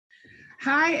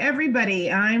Hi,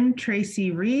 everybody. I'm Tracy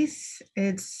Reese.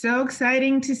 It's so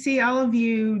exciting to see all of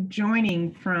you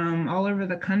joining from all over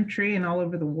the country and all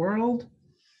over the world.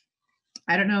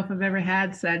 I don't know if I've ever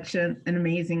had such an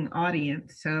amazing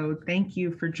audience, so thank you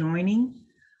for joining.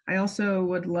 I also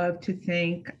would love to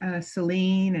thank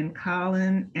Celine and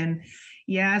Colin and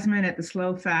Yasmin at the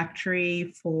Slow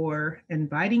Factory for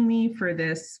inviting me for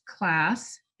this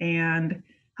class and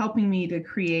helping me to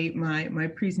create my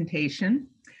presentation.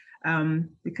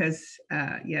 Because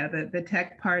the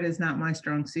tech part is not my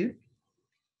strong suit.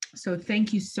 So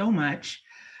thank you so much.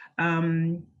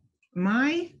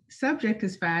 My subject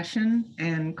is fashion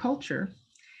and culture,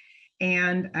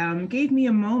 and gave me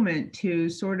a moment to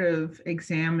sort of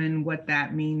examine what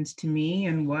that means to me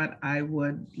and what I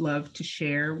would love to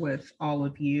share with all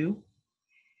of you.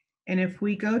 And if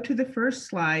we go to the first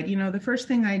slide, the first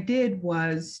thing I did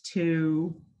was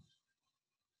to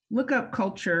look up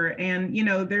culture, and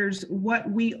there's what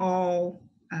we all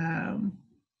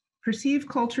perceive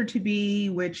culture to be,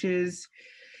 which is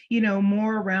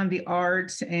more around the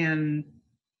arts and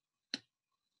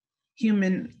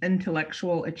human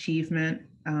intellectual achievement,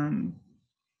 and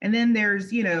then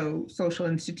there's social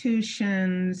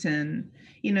institutions, and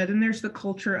then there's the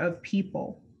culture of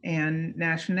people and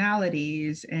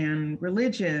nationalities and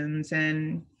religions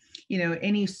and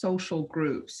any social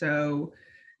group. So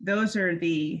those are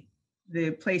the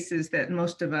places that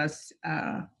most of us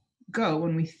go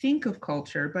when we think of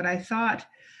culture. But I thought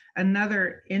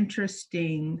another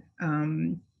interesting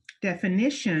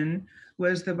definition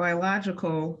was the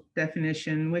biological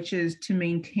definition, which is to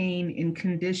maintain in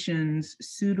conditions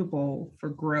suitable for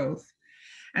growth.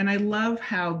 And I love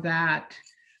how that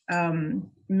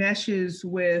meshes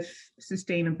with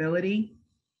sustainability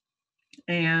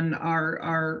and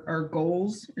our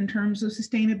goals in terms of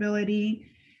sustainability,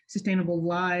 sustainable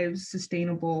lives,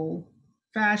 sustainable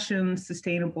fashion,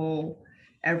 sustainable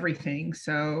everything.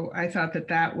 So I thought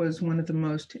that was one of the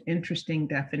most interesting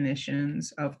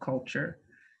definitions of culture: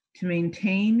 to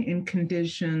maintain in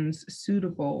conditions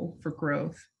suitable for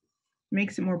growth.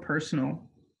 Makes it more personal.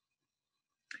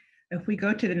 If we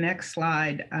go to the next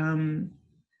slide,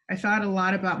 I thought a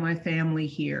lot about my family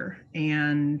here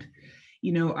and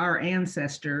our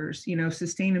ancestors.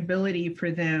 Sustainability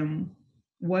for them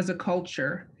was a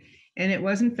culture. And it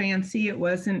wasn't fancy, it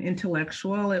wasn't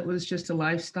intellectual, it was just a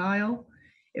lifestyle.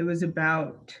 It was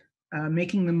about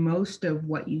making the most of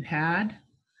what you had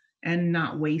and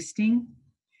not wasting.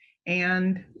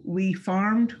 And we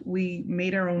farmed, we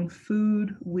made our own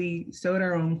food, we sewed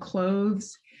our own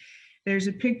clothes. There's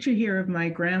a picture here of my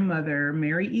grandmother,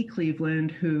 Mary E.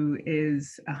 Cleveland, who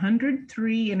is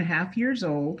 103 and a half years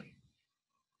old,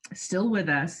 still with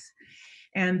us.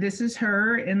 And this is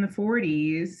her in the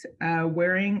 40s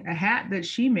wearing a hat that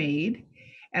she made.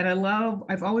 And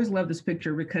I've always loved this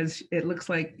picture because it looks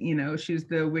like, she's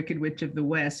the Wicked Witch of the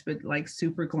West, but like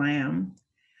super glam.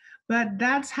 But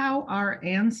that's how our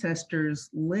ancestors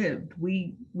lived.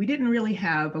 We didn't really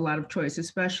have a lot of choice,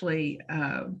 especially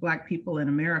Black people in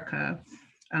America.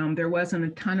 There wasn't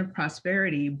a ton of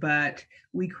prosperity, but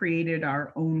we created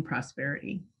our own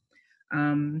prosperity.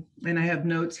 And I have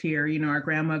notes here, our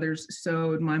grandmothers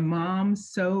sewed. My mom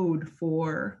sewed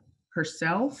for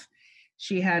herself.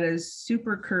 She had a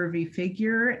super curvy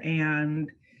figure, and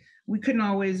we couldn't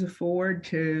always afford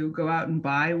to go out and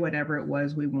buy whatever it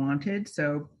was we wanted.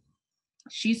 So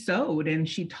she sewed, and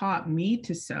she taught me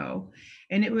to sew.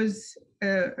 And it was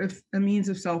a means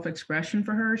of self-expression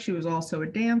for her. She was also a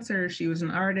dancer. She was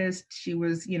an artist. She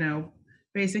was,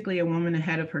 basically a woman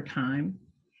ahead of her time.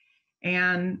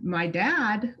 And my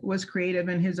dad was creative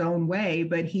in his own way,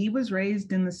 but he was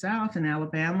raised in the South in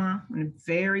Alabama, in a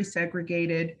very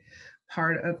segregated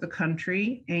part of the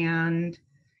country. And,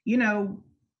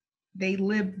 they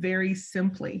lived very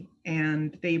simply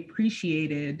and they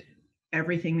appreciated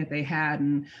everything that they had.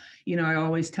 And, I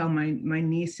always tell my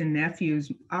niece and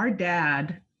nephews, our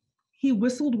dad, he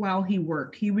whistled while he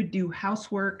worked. He would do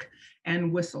housework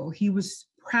and whistle. He was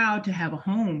proud to have a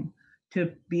home to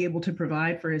be able to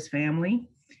provide for his family.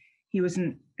 He was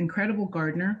an incredible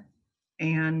gardener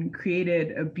and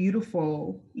created a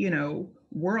beautiful,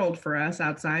 world for us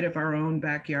outside of our own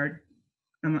backyard,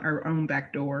 our own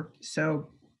back door. So,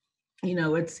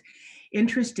 it's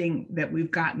interesting that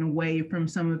we've gotten away from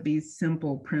some of these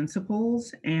simple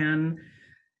principles. And,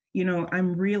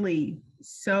 I'm really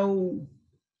so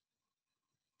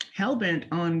hellbent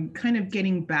on kind of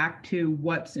getting back to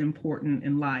what's important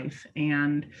in life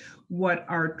and what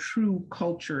our true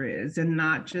culture is, and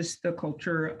not just the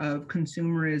culture of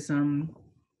consumerism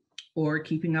or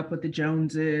keeping up with the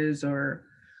Joneses or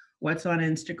what's on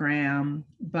Instagram,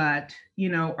 but,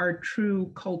 our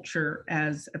true culture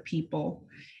as a people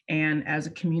and as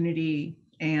a community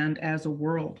and as a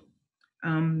world.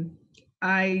 Um,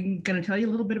 I'm going to tell you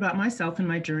a little bit about myself and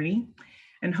my journey,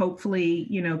 and hopefully,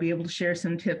 be able to share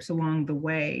some tips along the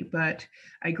way. But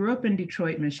I grew up in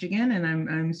Detroit, Michigan, and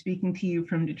I'm speaking to you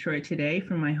from Detroit today,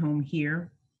 from my home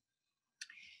here.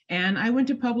 And I went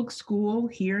to public school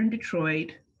here in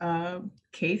Detroit,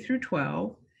 K through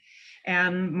 12.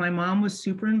 And my mom was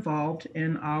super involved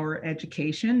in our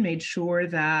education, made sure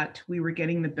that we were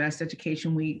getting the best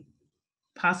education we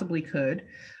possibly could,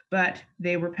 but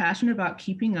they were passionate about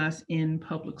keeping us in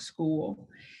public school.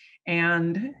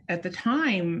 And at the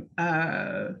time,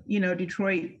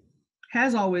 Detroit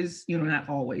has always, not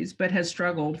always, but has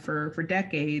struggled for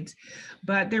decades.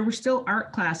 But there were still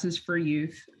art classes for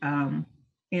youth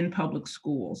in public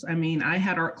schools. I mean, I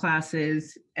had art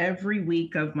classes every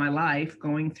week of my life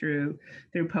going through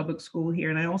public school here.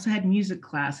 And I also had music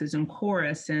classes and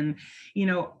chorus, and,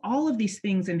 all of these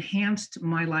things enhanced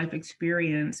my life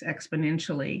experience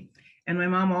exponentially. And my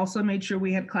mom also made sure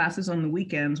we had classes on the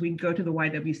weekends. We'd go to the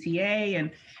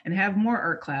YWCA and have more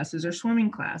art classes or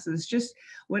swimming classes, just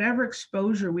whatever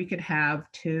exposure we could have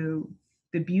to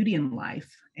the beauty in life.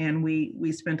 And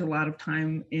we spent a lot of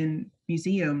time in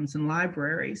museums and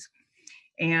libraries.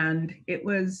 And it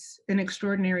was an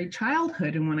extraordinary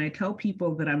childhood. And when I tell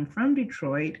people that I'm from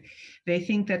Detroit, they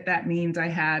think that means I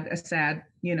had a sad,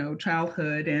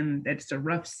 childhood and that it's a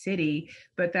rough city,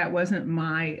 but that wasn't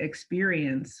my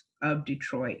experience of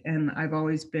Detroit. And I've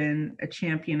always been a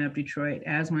champion of Detroit,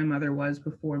 as my mother was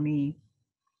before me.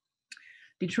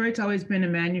 Detroit's always been a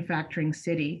manufacturing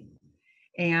city.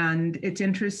 And it's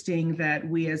interesting that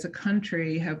we as a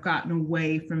country have gotten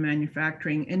away from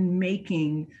manufacturing and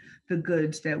making the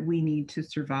goods that we need to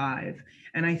survive.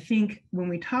 And I think when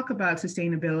we talk about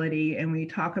sustainability and we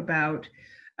talk about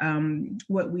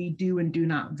what we do and do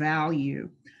not value,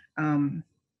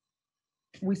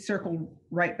 we circle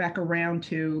right back around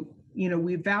to,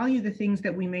 we value the things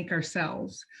that we make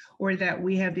ourselves or that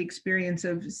we have the experience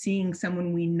of seeing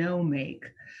someone we know make.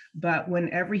 But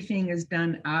when everything is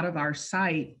done out of our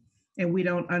sight and we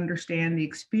don't understand the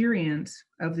experience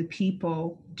of the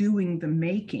people doing the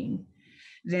making,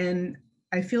 then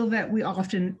I feel that we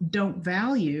often don't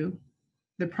value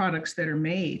the products that are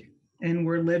made. And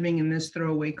we're living in this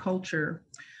throwaway culture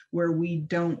where we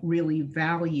don't really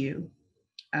value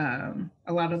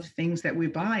a lot of things that we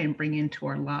buy and bring into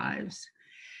our lives.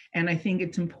 And I think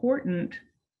it's important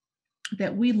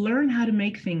that we learn how to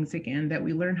make things again, that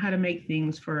we learn how to make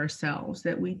things for ourselves,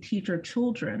 that we teach our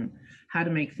children how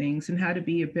to make things and how to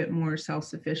be a bit more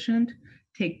self-sufficient,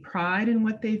 take pride in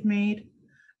what they've made,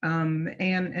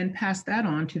 and pass that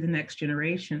on to the next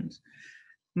generations.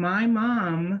 My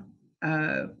mom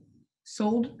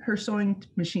sold her sewing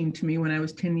machine to me when I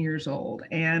was 10 years old.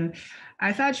 And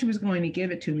I thought she was going to give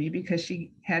it to me because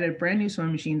she had a brand new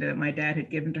sewing machine that my dad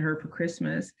had given to her for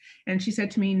Christmas. And she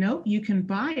said to me, "No, you can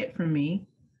buy it from me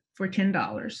for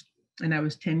 $10. And I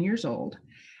was 10 years old.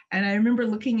 And I remember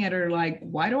looking at her like,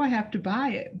 why do I have to buy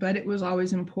it? But it was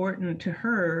always important to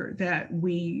her that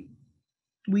we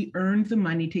earned the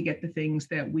money to get the things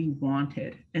that we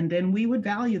wanted. And then we would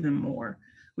value them more.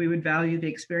 We would value the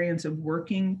experience of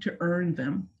working to earn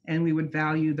them, and we would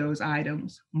value those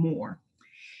items more.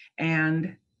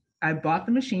 And I bought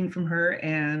the machine from her,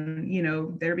 and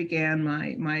there began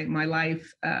my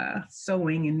life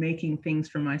sewing and making things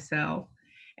for myself.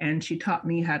 And she taught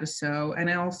me how to sew. And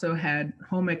I also had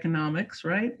home economics,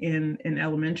 right, in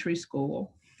elementary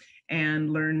school, and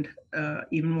learned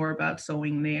even more about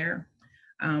sewing there.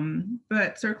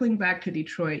 But circling back to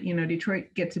Detroit,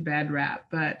 Detroit gets a bad rap,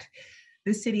 but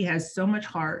this city has so much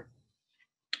heart,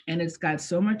 and it's got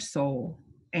so much soul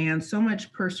and so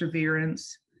much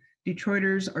perseverance.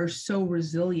 Detroiters are so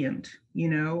resilient,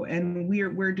 and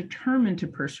we're determined to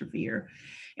persevere.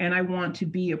 And I want to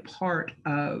be a part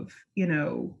of,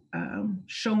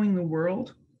 showing the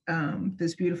world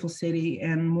this beautiful city,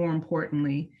 and more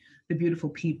importantly, the beautiful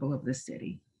people of this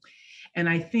city. And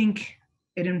I think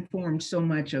it informed so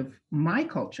much of my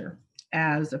culture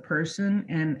as a person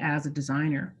and as a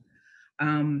designer.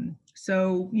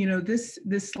 So, this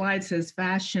slide says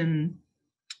fashion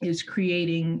is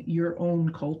creating your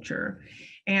own culture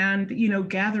and,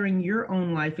 gathering your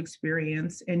own life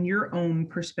experience and your own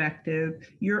perspective,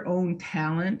 your own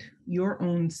talent, your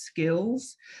own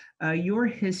skills, your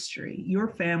history, your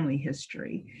family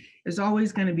history is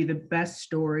always going to be the best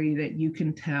story that you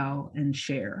can tell and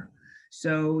share.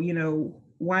 So,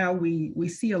 while we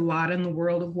see a lot in the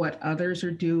world of what others are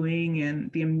doing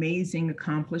and the amazing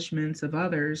accomplishments of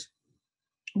others,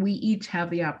 we each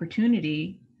have the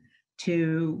opportunity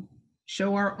to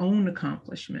show our own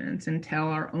accomplishments and tell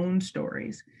our own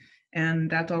stories. And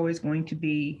that's always going to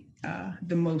be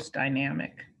the most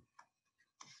dynamic.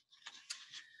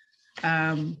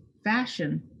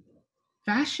 Fashion.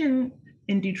 Fashion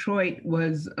in Detroit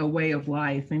was a way of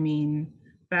life. I mean,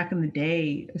 back in the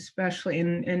day, especially,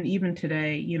 and even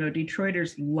today, you know,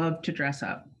 Detroiters love to dress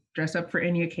up for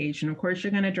any occasion. Of course,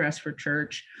 you're going to dress for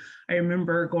church. I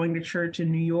remember going to church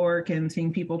in New York and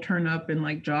seeing people turn up in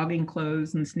like jogging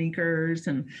clothes and sneakers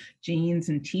and jeans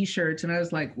and t-shirts. And I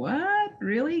was like, what?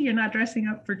 Really? You're not dressing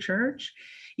up for church?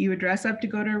 You would dress up to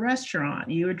go to a restaurant.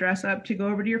 You would dress up to go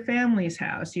over to your family's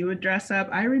house. You would dress up.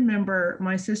 I remember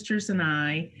my sisters and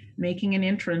I making an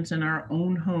entrance in our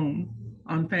own home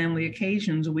on family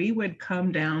occasions. We would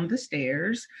come down the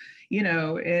stairs, you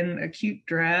know, in a cute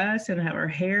dress and have our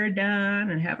hair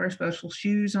done and have our special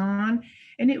shoes on.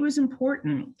 And it was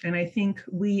important. And I think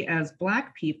we as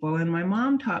Black people, and my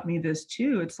mom taught me this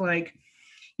too, it's like,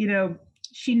 you know,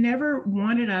 she never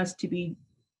wanted us to be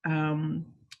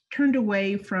turned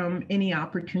away from any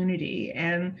opportunity.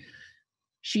 And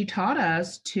she taught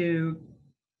us to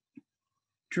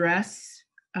dress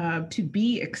to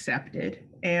be accepted.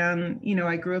 And, you know,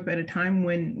 I grew up at a time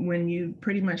when you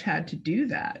pretty much had to do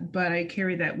that, but I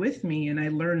carry that with me and I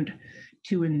learned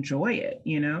to enjoy it,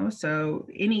 you know? So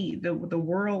the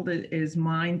world is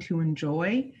mine to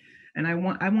enjoy. And I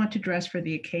want to dress for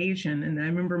the occasion. And I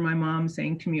remember my mom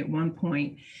saying to me at one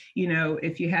point, you know,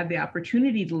 if you had the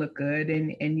opportunity to look good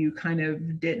and you kind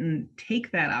of didn't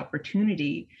take that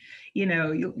opportunity, you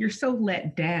know, you're so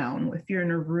let down if you're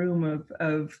in a room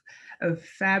of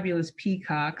fabulous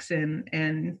peacocks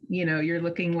and you know, you're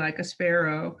looking like a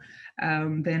sparrow,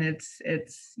 then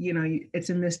it's you know, it's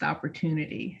a missed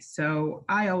opportunity. So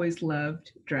I always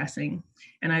loved dressing,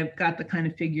 and I've got the kind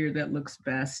of figure that looks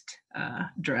best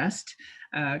dressed.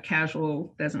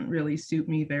 Casual doesn't really suit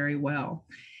me very well.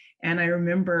 And I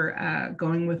remember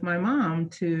going with my mom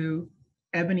to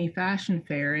Ebony Fashion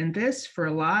Fair. And this, for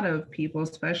a lot of people,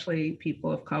 especially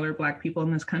people of color, Black people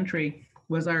in this country,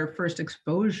 was our first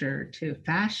exposure to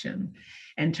fashion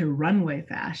and to runway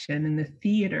fashion and the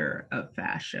theater of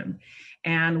fashion.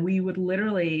 And we would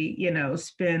literally, you know,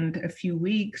 spend a few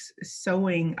weeks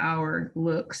sewing our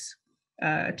looks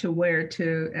to wear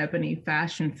to Ebony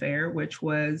Fashion Fair, which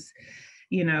was,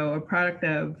 you know, a product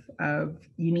of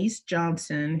Eunice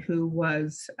Johnson, who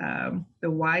was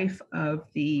the wife of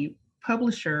the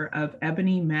publisher of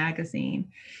Ebony magazine.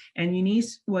 And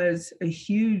Eunice was a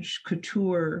huge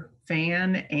couture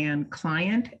fan and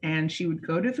client, and she would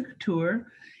go to the couture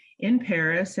in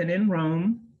Paris and in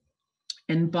Rome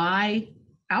and buy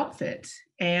outfits.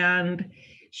 And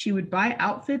she would buy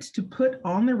outfits to put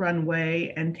on the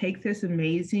runway and take this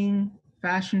amazing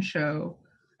fashion show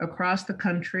across the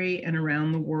country and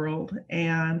around the world.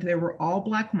 And there were all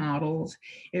Black models.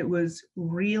 It was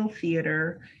real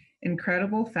theater,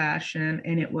 incredible fashion,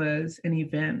 and it was an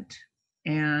event.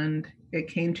 And it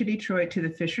came to Detroit to the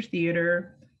Fisher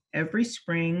Theater every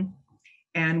spring,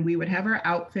 and we would have our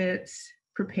outfits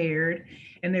prepared,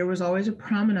 and there was always a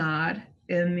promenade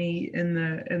in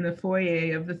the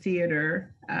foyer of the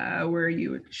theater where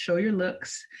you would show your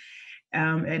looks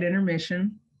at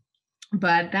intermission.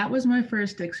 But that was my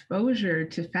first exposure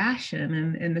to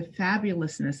fashion and the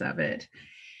fabulousness of it.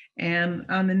 And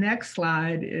on the next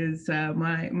slide is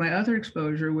my other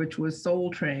exposure, which was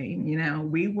Soul Train. You know,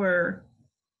 we were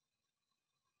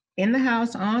in the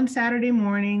house on Saturday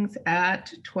mornings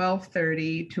at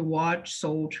 12:30 to watch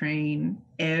Soul Train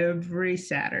every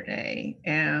Saturday.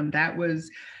 And that was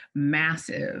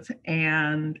massive.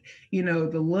 And, you know,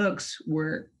 the looks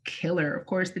were killer. Of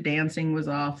course, the dancing was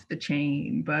off the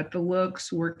chain, but the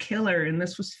looks were killer. And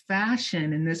this was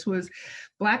fashion, and this was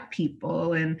Black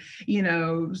people. And, you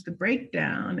know, it was the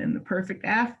breakdown and the perfect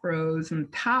afros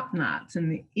and top knots and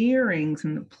the earrings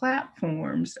and the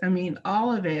platforms. I mean,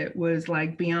 all of it was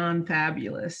like beyond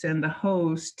fabulous. And the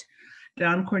host,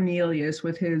 Don Cornelius,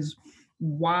 with his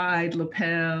wide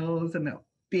lapels and the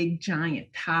big giant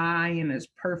tie and his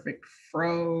perfect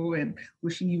fro and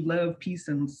wishing you love, peace,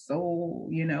 and soul,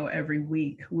 you know, every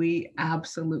week. We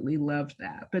absolutely loved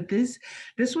that. But this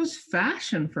was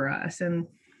fashion for us. And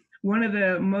one of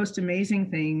the most amazing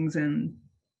things and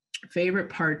favorite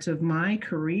parts of my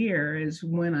career is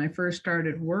when I first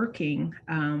started working.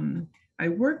 I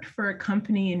worked for a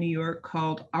company in New York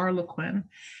called Harlequin,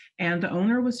 and the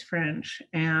owner was French,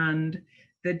 and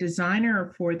the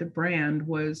designer for the brand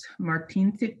was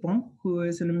Martine Thicbon, who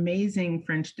is an amazing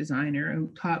French designer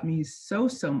who taught me so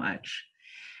much.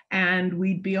 And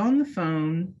we'd be on the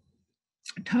phone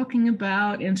talking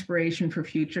about inspiration for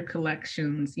future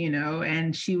collections,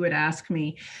 and she would ask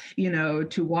me,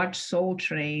 to watch Soul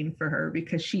Train for her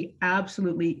because she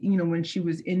absolutely, when she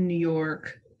was in New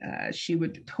York, she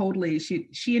would totally,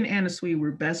 she and Anna Sui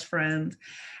were best friends,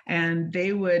 and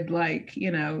they would like,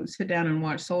 sit down and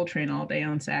watch Soul Train all day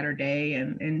on Saturday,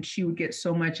 and she would get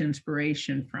so much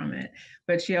inspiration from it.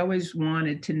 But she always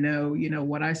wanted to know,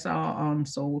 what I saw on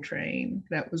Soul Train.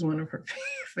 That was one of her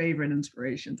favorite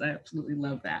inspirations. I absolutely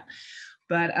love that.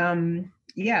 But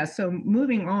yeah, so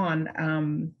moving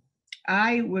on,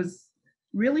 I was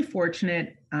really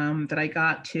fortunate that I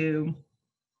got to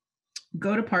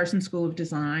go to Parsons School of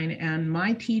Design, and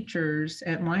my teachers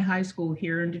at my high school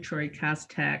here in Detroit, Cass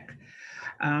Tech.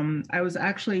 I was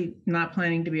actually not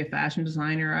planning to be a fashion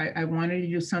designer. I wanted to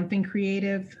do something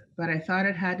creative, but I thought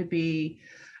it had to be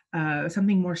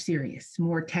something more serious,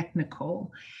 more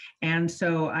technical. And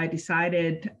so I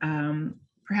decided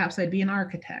perhaps I'd be an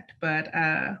architect. But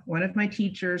one of my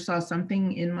teachers saw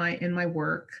something in my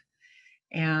work,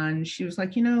 and she was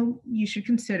like, you should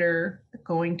consider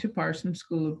going to Parsons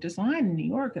School of Design in New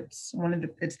York. It's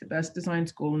the best design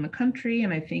school in the country,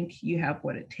 and I think you have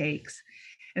what it takes.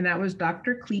 And that was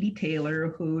Dr. Cleety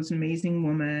Taylor, who's an amazing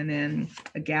woman and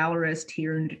a gallerist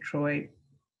here in Detroit.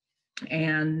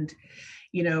 And,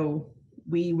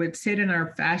 we would sit in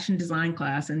our fashion design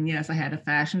class. And yes, I had a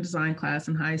fashion design class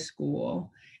in high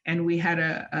school. And we had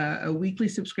a weekly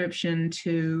subscription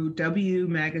to W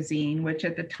Magazine, which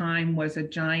at the time was a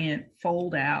giant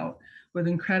fold out with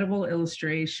incredible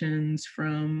illustrations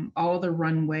from all the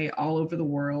runway all over the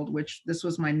world, which this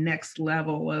was my next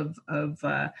level of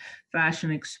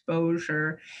fashion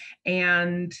exposure.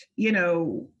 And,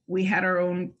 we had our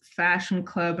own fashion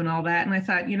club and all that. And I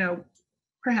thought,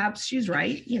 perhaps she's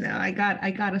right. I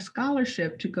got a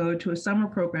scholarship to go to a summer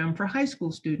program for high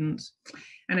school students.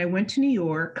 And I went to New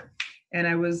York, and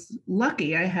I was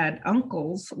lucky. I had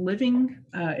uncles living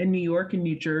in New York and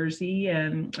New Jersey,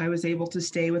 and I was able to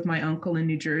stay with my uncle in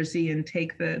New Jersey and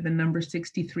take the number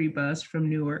 63 bus from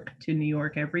Newark to New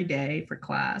York every day for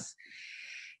class.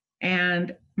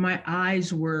 And my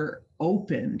eyes were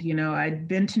opened. I'd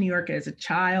been to New York as a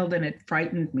child, and it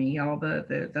frightened me, all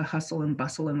the hustle and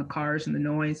bustle in the cars and the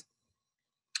noise.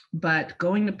 But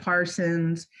going to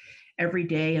Parsons every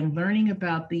day and learning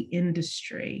about the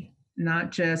industry,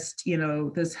 not just,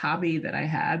 this hobby that I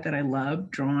had that I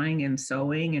loved, drawing and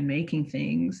sewing and making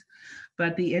things,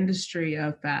 but the industry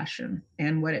of fashion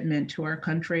and what it meant to our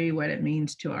country, what it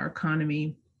means to our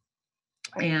economy.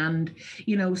 And,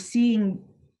 seeing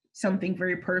something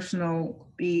very personal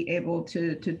be able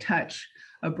to touch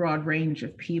a broad range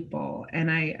of people.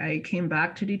 And I came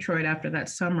back to Detroit after that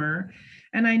summer,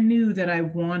 and I knew that I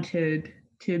wanted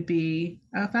to be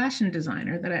a fashion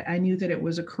designer, that I knew that it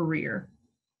was a career.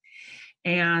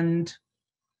 And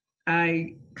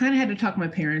I kind of had to talk my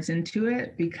parents into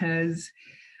it because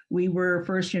we were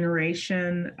first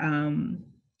generation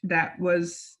that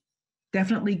was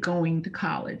definitely going to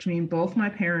college. I mean, both my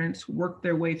parents worked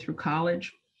their way through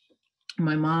college.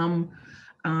 My mom,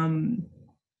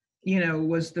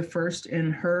 was the first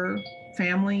in her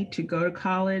family to go to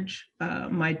college.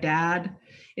 My dad,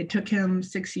 it took him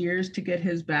 6 years to get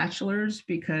his bachelor's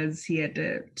because he had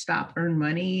to stop, earn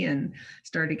money, and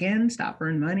start again, stop,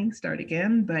 earn money, start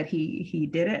again. But he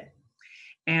did it.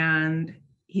 And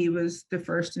he was the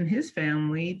first in his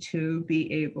family to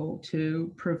be able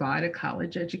to provide a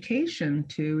college education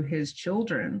to his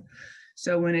children.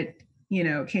 So when it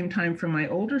came time for my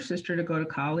older sister to go to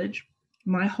college,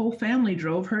 my whole family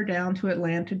drove her down to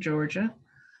Atlanta, Georgia.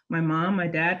 My mom, my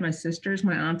dad, my sisters,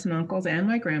 my aunts and uncles, and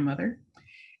my grandmother,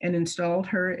 and installed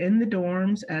her in the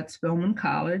dorms at Spelman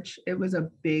College. It was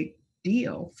a big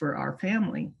deal for our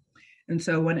family. And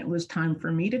so when it was time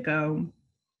for me to go,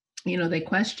 they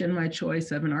questioned my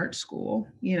choice of an art school,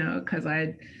 because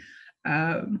I'd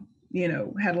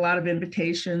had a lot of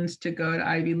invitations to go to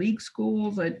Ivy League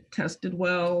schools. I tested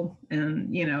well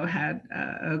and, had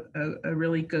a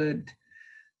really good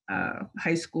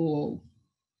high school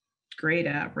grade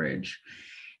average.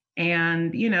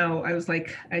 And, I was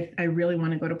like, I really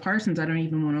want to go to Parsons. I don't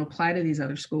even want to apply to these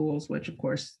other schools, which of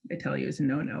course they tell you is a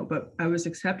no-no. But I was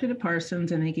accepted at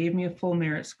Parsons, and they gave me a full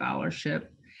merit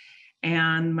scholarship.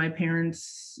 And my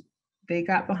parents, they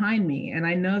got behind me. And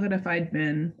I know that if I'd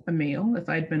been a male, if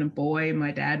I'd been a boy,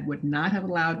 my dad would not have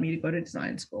allowed me to go to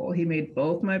design school. He made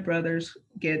both my brothers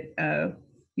get,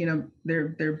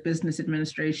 their business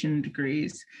administration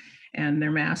degrees and their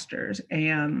masters.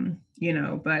 And,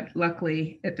 but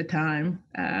luckily at the time,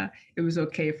 it was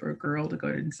okay for a girl to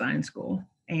go to design school.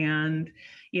 And,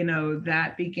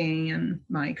 that began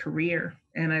my career.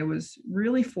 And I was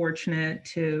really fortunate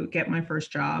to get my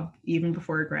first job even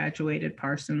before I graduated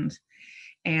Parsons.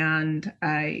 And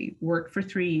I worked for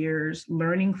 3 years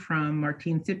learning from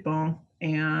Martine Sitbon.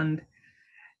 And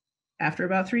after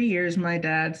about 3 years, my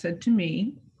dad said to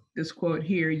me, this quote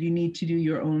here, "You need to do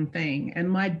your own thing." And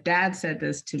my dad said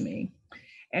this to me.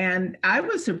 And I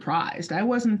was surprised. I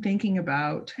wasn't thinking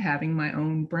about having my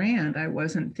own brand. I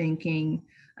wasn't thinking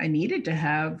I needed to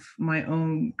have my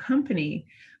own company.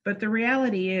 But the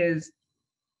reality is,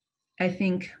 I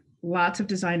think lots of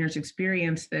designers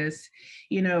experience this.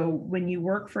 When you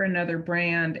work for another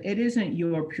brand, it isn't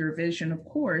your pure vision, of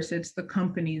course, it's the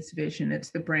company's vision, it's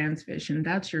the brand's vision.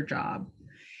 That's your job.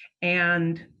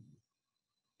 And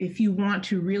if you want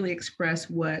to really express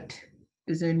what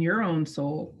is in your own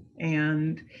soul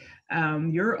and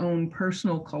your own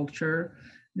personal culture,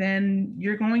 then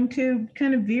you're going to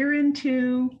kind of veer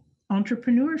into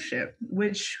entrepreneurship,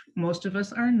 which most of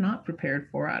us are not prepared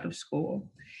for out of school.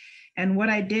 And what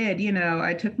I did,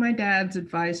 I took my dad's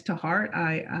advice to heart.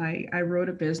 I wrote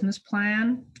a business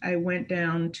plan. I went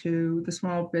down to the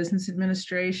Small Business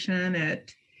Administration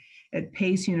at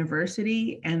Pace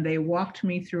University, and they walked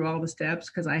me through all the steps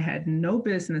because I had no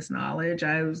business knowledge.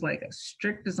 I was like a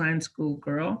strict design school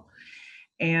girl.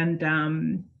 And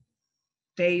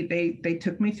they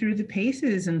took me through the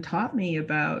paces and taught me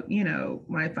about,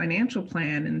 my financial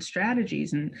plan and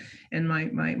strategies and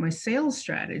my sales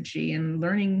strategy, and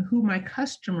learning who my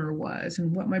customer was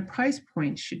and what my price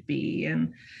point should be,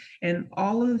 and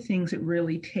all of the things it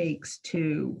really takes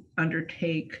to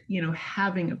undertake,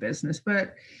 having a business.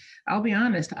 But I'll be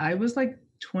honest, I was like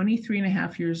 23 and a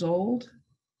half years old.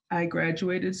 I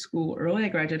graduated school early. I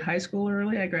graduated high school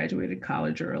early. I graduated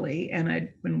college early. And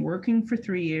I'd been working for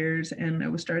 3 years, and I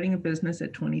was starting a business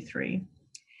at 23.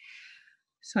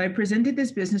 So I presented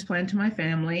this business plan to my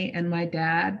family, and my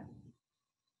dad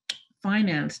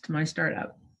financed my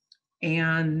startup.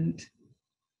 And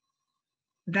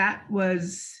that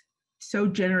was so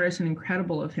generous and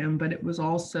incredible of him, but it was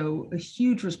also a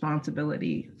huge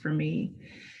responsibility for me.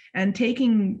 And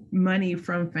taking money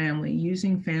from family,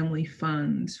 using family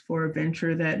funds for a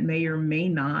venture that may or may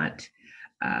not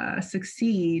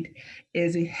succeed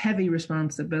is a heavy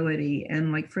responsibility.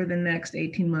 And like for the next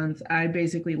 18 months, I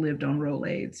basically lived on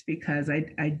Rolaids because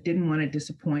I didn't want to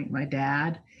disappoint my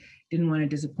dad, didn't want to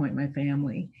disappoint my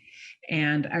family.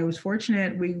 And I was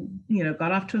fortunate. We,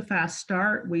 got off to a fast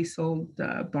start. We sold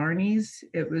Barney's.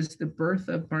 It was the birth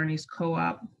of Barney's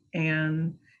Co-op.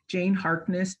 And Jane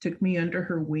Harkness took me under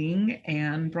her wing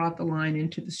and brought the line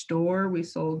into the store. We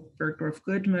sold Bergdorf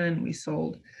Goodman. We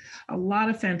sold a lot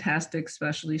of fantastic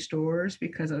specialty stores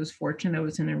because I was fortunate. I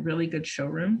was in a really good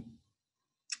showroom.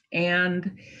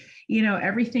 And,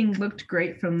 everything looked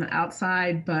great from the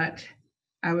outside, but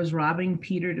I was robbing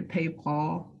Peter to pay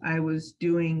Paul. I was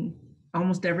doing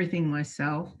almost everything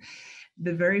myself.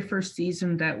 The very first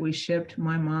season that we shipped,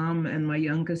 my mom and my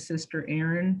youngest sister,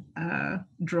 Erin,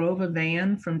 drove a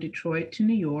van from Detroit to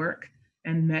New York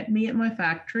and met me at my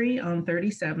factory on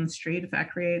 37th Street, a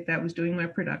factory that was doing my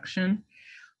production,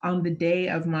 on the day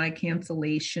of my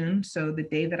cancellation. So the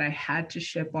day that I had to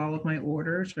ship all of my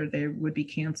orders or they would be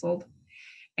canceled.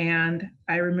 And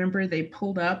I remember they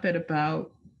pulled up at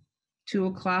about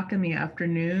 2:00 in the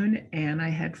afternoon, and I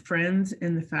had friends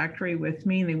in the factory with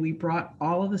me, and then we brought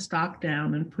all of the stock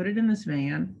down and put it in this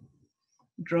van,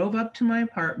 drove up to my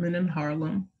apartment in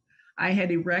Harlem. I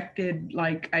had erected,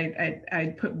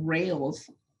 I put rails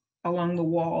along the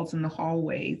walls in the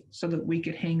hallway so that we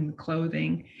could hang the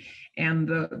clothing. And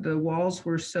the walls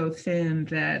were so thin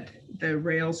that the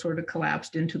rails sort of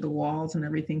collapsed into the walls and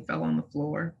everything fell on the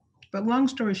floor. But long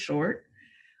story short,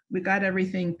 we got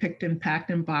everything picked and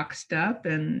packed and boxed up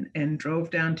and drove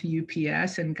down to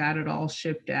UPS and got it all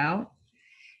shipped out.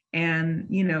 And,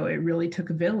 it really took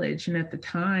a village. And at the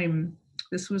time,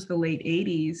 this was the late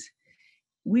 80s,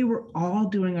 we were all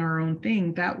doing our own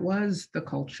thing. That was the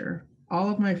culture. All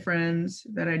of my friends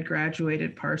that I'd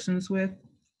graduated Parsons with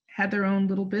had their own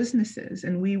little businesses,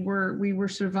 and we were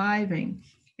surviving,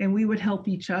 and we would help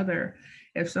each other.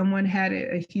 If someone had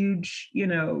a huge,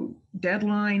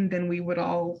 deadline, then we would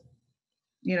all,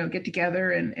 get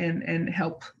together and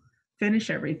help finish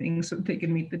everything so that they could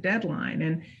meet the deadline.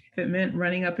 And if it meant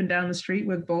running up and down the street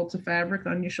with bolts of fabric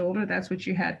on your shoulder, that's what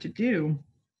you had to do.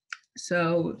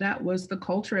 So that was the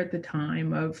culture at the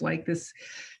time of like this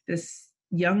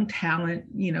young talent,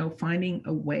 finding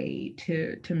a way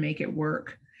to make it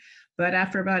work. But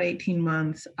after about 18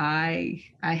 months, I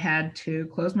had to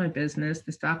close my business.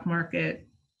 The stock market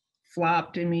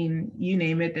flopped. I mean, you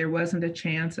name it, there wasn't a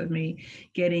chance of me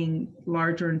getting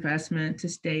larger investment to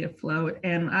stay afloat.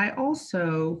 And I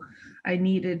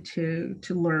needed to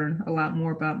learn a lot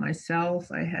more about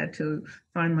myself. I had to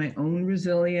find my own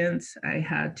resilience. I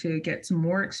had to get some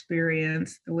more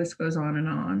experience. The list goes on and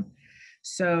on.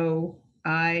 So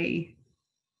I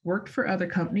worked for other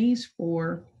companies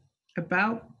for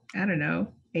about, I don't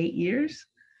know, 8 years.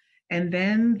 And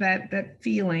then that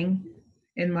feeling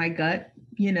in my gut,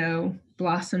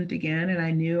 blossomed again, and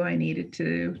I knew I needed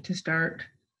to start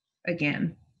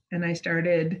again. And I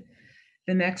started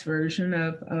the next version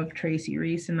of Tracy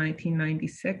Reese in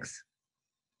 1996.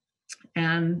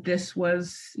 And this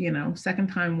was, second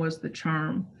time was the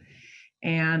charm.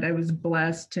 And I was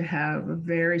blessed to have a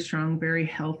very strong, very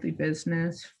healthy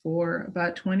business for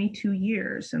about 22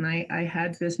 years. And I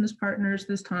had business partners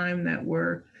this time that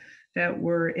were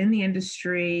in the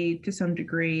industry to some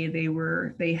degree.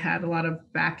 They had a lot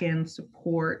of back end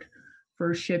support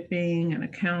for shipping and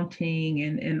accounting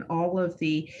and all of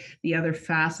the other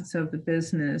facets of the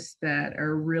business that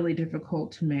are really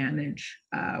difficult to manage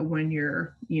when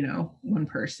you're, one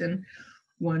person,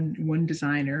 one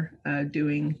designer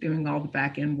doing all the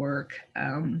back end work.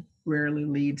 Rarely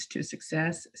leads to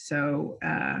success. So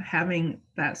having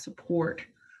that support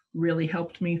really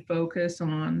helped me focus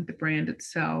on the brand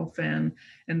itself and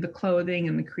the clothing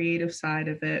and the creative side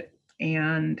of it.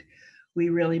 And we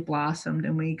really blossomed,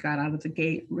 and we got out of the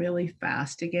gate really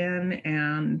fast again.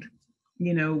 And,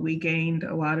 we gained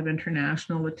a lot of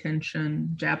international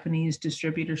attention, Japanese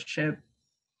distributorship.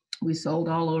 We sold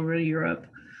all over Europe,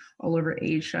 all over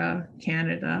Asia,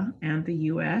 Canada, and the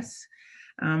US,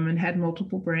 and had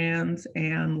multiple brands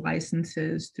and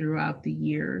licenses throughout the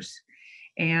years.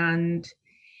 And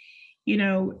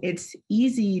it's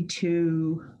easy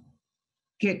to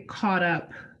get caught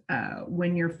up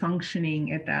when you're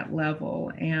functioning at that level.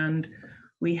 And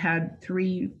we had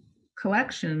 3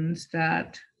 collections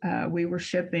that we were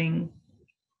shipping,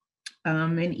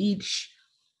 and each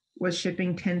was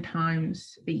shipping 10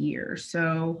 times a year.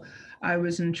 So I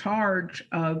was in charge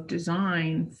of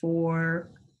design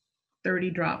for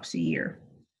 30 drops a year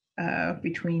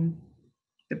between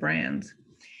the brands.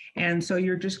 And so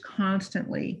you're just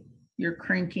constantly, you're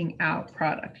cranking out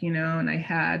product, and I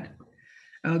had,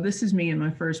 this is me in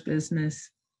my first business,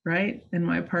 right? In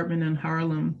my apartment in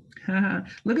Harlem.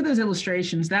 Look at those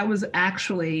illustrations. That was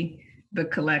actually the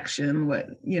collection,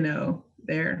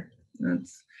 there.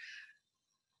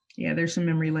 There's some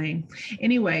memory lane.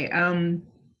 Anyway,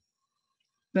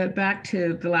 but back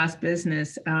to the last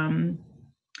business,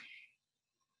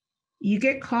 you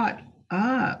get caught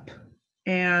up,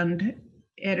 and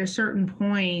at a certain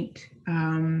point,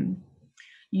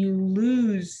 you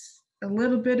lose a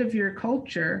little bit of your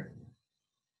culture,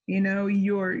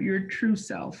 your true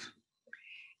self.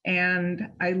 And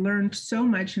I learned so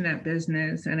much in that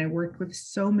business, and I worked with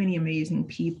so many amazing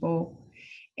people.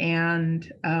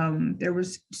 And there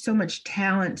was so much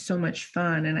talent, so much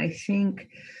fun. And I think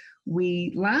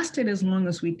we lasted as long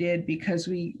as we did because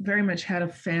we very much had a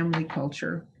family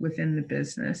culture within the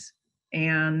business.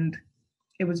 And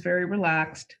it was very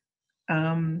relaxed.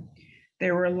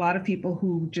 There were a lot of people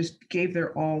who just gave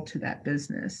their all to that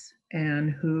business and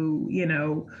who,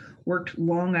 worked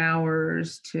long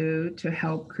hours to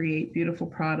help create beautiful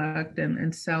product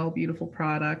and sell beautiful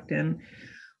product. And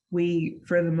we,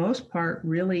 for the most part,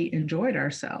 really enjoyed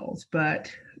ourselves.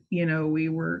 But, we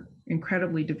were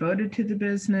incredibly devoted to the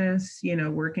business.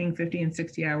 Working 50 and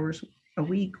 60 hours a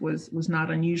week was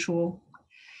not unusual.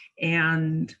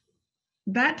 And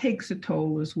that takes a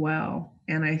toll as well.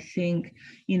 And I think,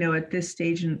 at this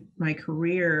stage in my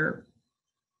career,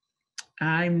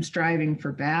 I'm striving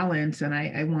for balance, and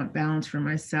I want balance for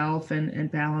myself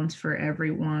and balance for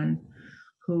everyone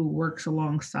who works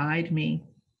alongside me.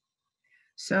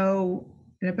 So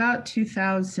in about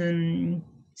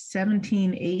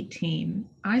 2017, 18,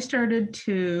 I started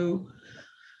to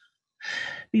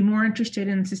be more interested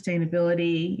in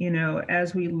sustainability,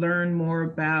 as we learn more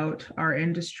about our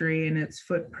industry and its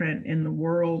footprint in the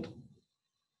world.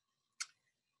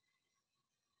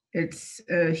 It's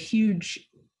a huge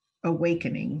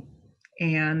awakening.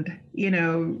 And,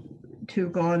 to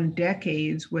have gone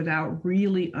decades without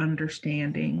really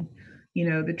understanding,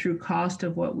 the true cost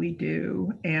of what we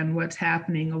do and what's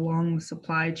happening along the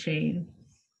supply chain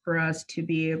for us to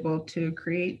be able to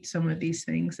create some of these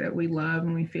things that we love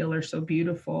and we feel are so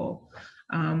beautiful.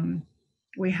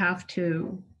 We have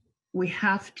to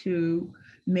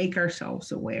make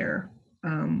ourselves aware.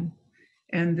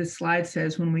 And the slide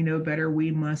says, when we know better,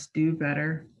 we must do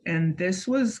better. And this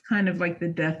was kind of like the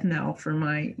death knell for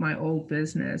my old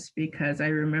business, because I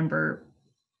remember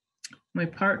my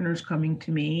partners coming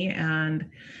to me, and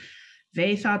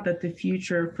they thought that the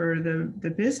future for the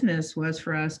business was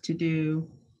for us to do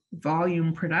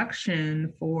volume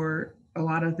production for a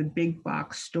lot of the big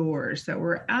box stores that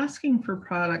were asking for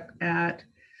product at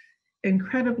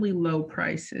incredibly low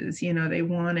prices. You know, they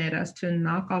wanted us to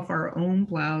knock off our own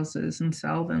blouses and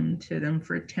sell them to them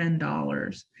for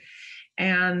 $10.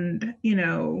 And, you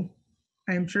know,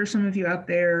 I'm sure some of you out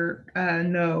there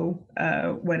know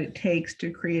what it takes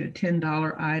to create a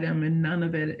 $10 item, and none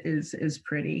of it is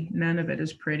pretty. None of it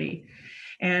is pretty.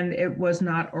 And it was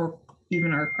not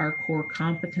even our core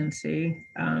competency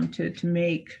to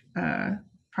make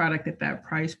product at that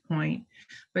price point.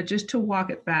 But just to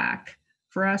walk it back,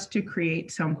 for us to create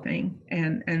something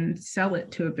and sell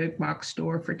it to a big box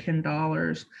store for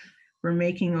 $10, we're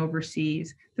making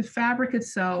overseas. The fabric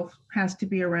itself has to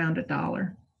be around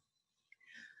 $1.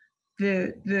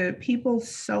 The people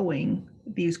sewing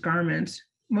these garments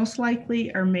most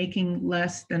likely are making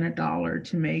less than $1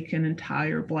 to make an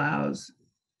entire blouse.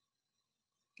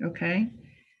 Okay.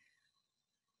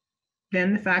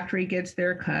 Then the factory gets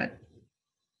their cut.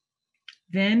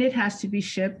 Then it has to be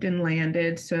shipped and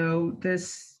landed. So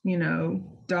this, you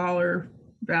know, dollar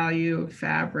value of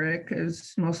fabric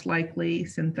is most likely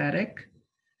synthetic.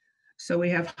 So we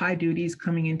have high duties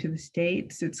coming into the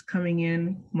States. It's coming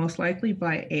in most likely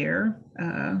by air,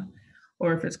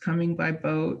 or if it's coming by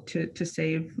boat to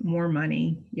save more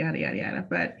money, yada, yada, yada.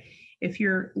 But if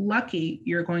you're lucky,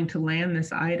 you're going to land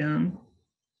this item,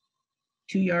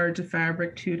 2 yards of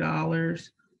fabric, $2,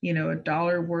 you know,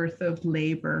 $1 worth of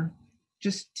labor.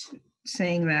 Just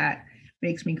saying that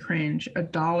makes me cringe.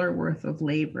 $1 worth of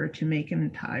labor to make an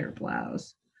entire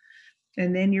blouse.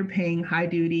 And then you're paying high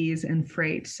duties and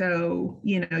freight. So,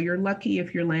 you know, you're lucky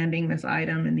if you're landing this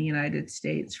item in the United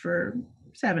States for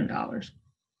 $7.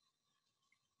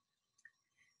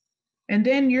 And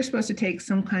then you're supposed to take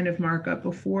some kind of markup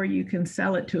before you can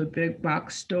sell it to a big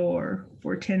box store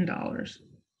for $10.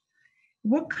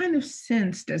 What kind of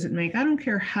sense does it make? I don't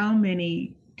care how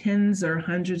many tens or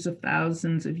hundreds of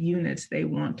thousands of units they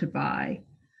want to buy.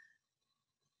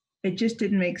 It just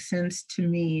didn't make sense to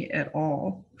me at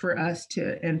all for us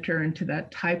to enter into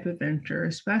that type of venture,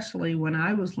 especially when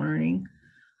I was learning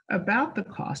about the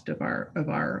cost of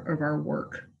our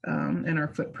work and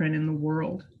our footprint in the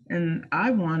world. And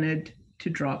I wanted to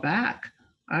draw back.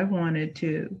 I wanted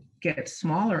to get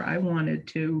smaller. I wanted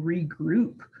to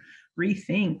regroup,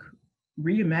 rethink,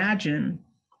 reimagine,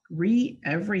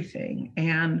 everything.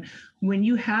 And when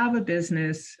you have a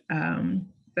business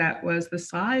that was the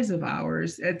size of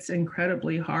ours, it's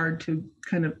incredibly hard to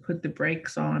kind of put the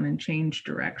brakes on and change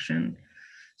direction.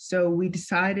 So we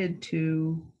decided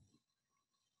to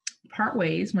part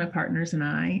ways, my partners and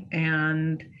I,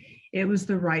 and it was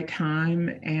the right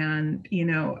time. And, you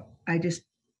know, I just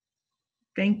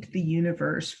thanked the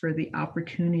universe for the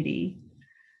opportunity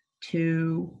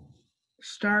to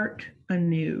start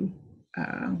anew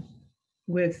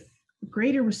with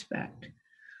greater respect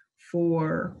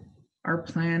for our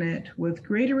planet, with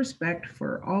greater respect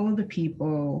for all of the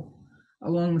people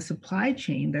along the supply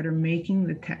chain that are making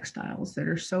the textiles, that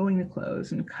are sewing the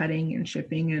clothes and cutting and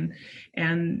shipping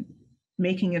and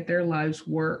making it their lives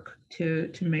work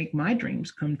to make my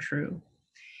dreams come true.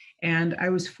 And I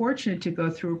was fortunate to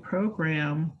go through a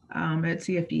program at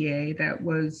CFDA that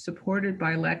was supported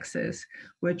by Lexus,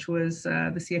 which was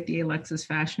the CFDA Lexus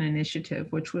Fashion Initiative,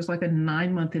 which was like a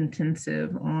 9-month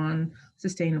intensive on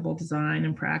sustainable design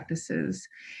and practices.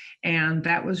 And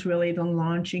that was really the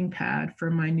launching pad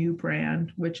for my new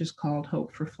brand, which is called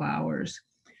Hope for Flowers.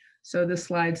 So the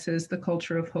slide says the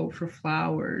culture of hope for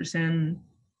flowers. And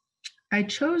I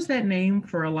chose that name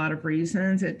for a lot of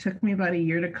reasons. It took me about a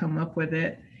year to come up with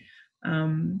it.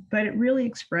 But it really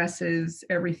expresses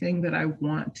everything that I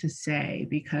want to say,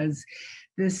 because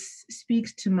this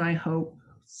speaks to my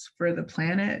hopes for the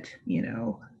planet. You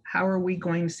know, how are we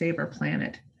going to save our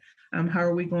planet? How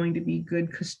are we going to be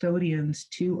good custodians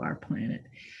to our planet?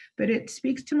 But it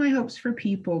speaks to my hopes for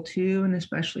people too, and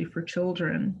especially for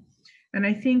children. And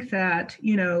I think that,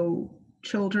 you know,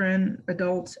 children,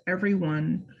 adults,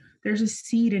 everyone, there's a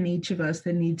seed in each of us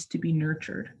that needs to be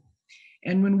nurtured.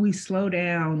 And when we slow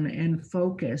down and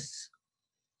focus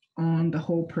on the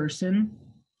whole person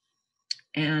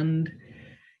and,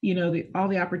 you know, all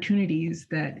the opportunities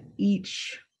that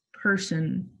each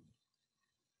person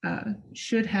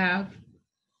should have,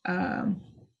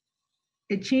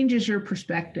 it changes your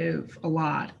perspective a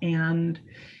lot. And,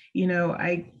 you know,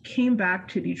 I came back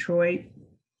to Detroit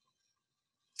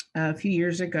a few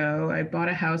years ago. I bought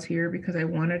a house here because I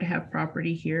wanted to have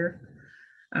property here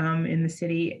in the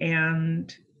city.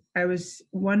 And I was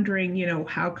wondering,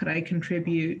 how could I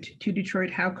contribute to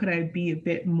Detroit? How could I be a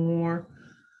bit more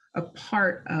a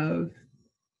part of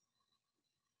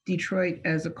Detroit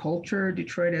as a culture,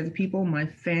 Detroit as a people, my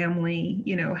family?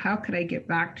 How could I get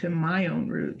back to my own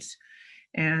roots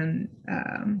and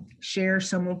share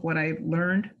some of what I've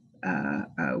learned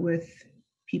with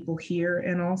people here,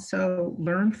 and also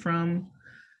learn from,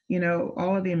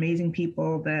 all of the amazing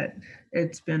people that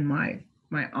it's been my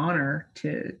honor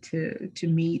to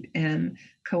meet and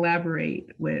collaborate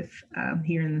with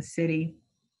here in the city.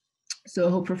 So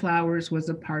Hope for Flowers was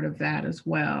a part of that as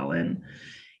well. And,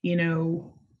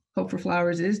 Hope for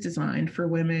Flowers is designed for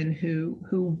women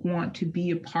who want to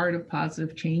be a part of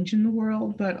positive change in the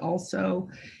world, but also,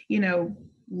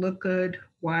 look good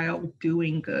while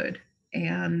doing good.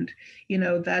 And,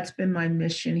 that's been my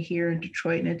mission here in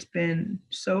Detroit. And it's been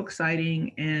so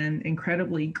exciting and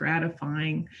incredibly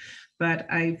gratifying. But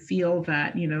I feel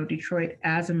that, Detroit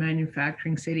as a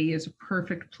manufacturing city is a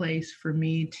perfect place for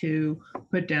me to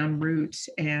put down roots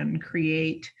and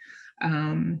create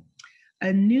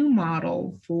a new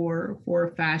model for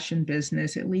a fashion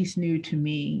business, at least new to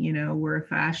me. We're a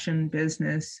fashion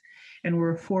business, and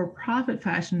we're a for-profit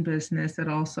fashion business that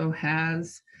also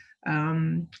has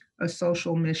a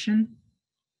social mission.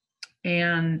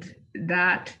 And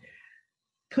that,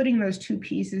 putting those two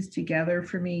pieces together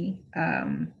for me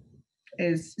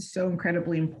is so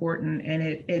incredibly important, and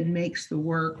it makes the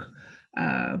work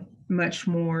much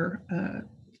more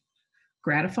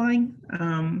gratifying.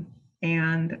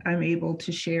 And I'm able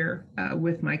to share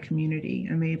with my community.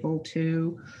 I'm able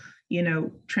to,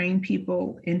 train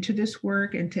people into this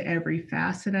work, into every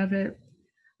facet of it.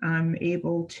 I'm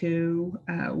able to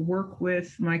work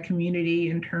with my community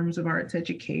in terms of arts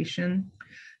education.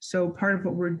 So part of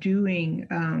what we're doing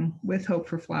with Hope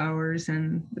for Flowers,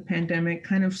 and the pandemic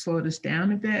kind of slowed us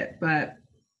down a bit, but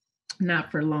not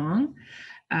for long.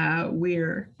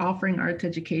 We're offering arts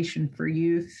education for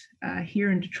youth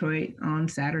here in Detroit on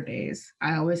Saturdays.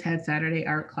 I always had Saturday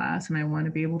art class, and I want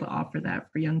to be able to offer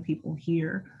that for young people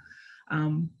here,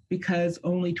 because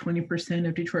only 20%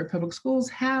 of Detroit public schools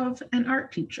have an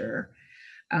art teacher.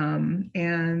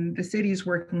 And the city is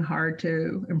working hard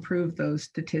to improve those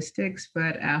statistics,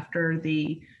 but after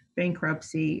the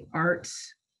bankruptcy,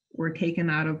 arts were taken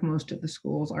out of most of the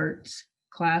schools. Arts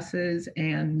classes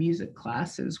and music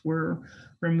classes were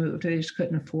removed. They just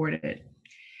couldn't afford it.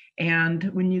 And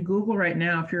when you Google right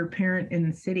now, if you're a parent in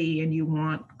the city and you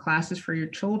want classes for your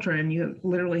children, you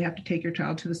literally have to take your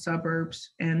child to the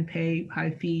suburbs and pay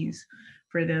high fees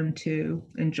for them to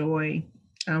enjoy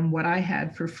what I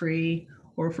had for free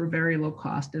or for very low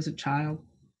cost as a child.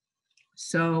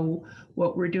 So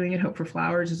what we're doing at Hope for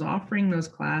Flowers is offering those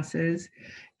classes,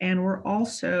 and we're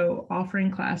also offering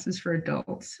classes for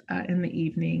adults in the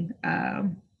evening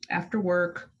after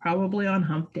work, probably on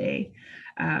hump day,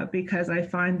 because I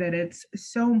find that it's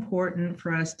so important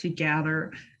for us to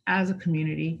gather as a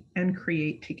community and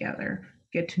create together,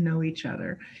 get to know each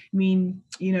other. I mean,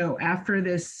 after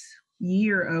this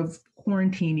year of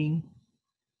quarantining,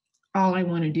 all I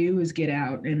want to do is get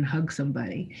out and hug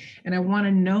somebody. And I want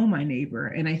to know my neighbor.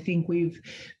 And I think we've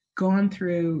gone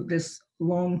through this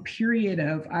long period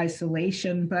of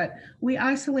isolation, but we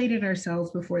isolated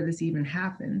ourselves before this even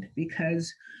happened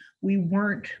because we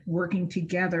weren't working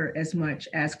together as much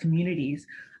as communities.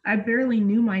 I barely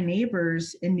knew my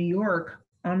neighbors in New York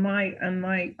on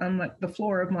the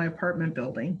floor of my apartment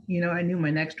building. I knew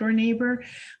my next door neighbor,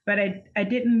 but I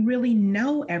didn't really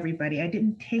know everybody. I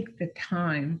didn't take the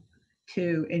time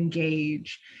to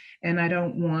engage. And I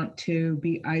don't want to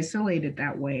be isolated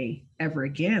that way ever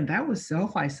again. That was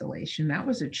self-isolation. That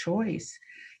was a choice.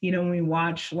 When we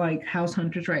watch like House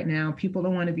Hunters right now, people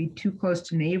don't want to be too close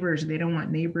to neighbors. They don't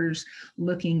want neighbors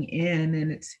looking in.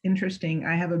 And it's interesting.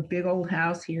 I have a big old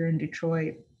house here in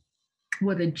Detroit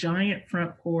with a giant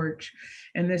front porch.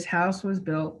 And this house was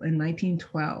built in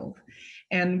 1912.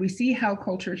 And we see how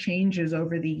culture changes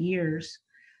over the years.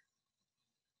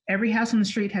 Every house on the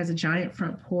street has a giant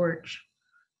front porch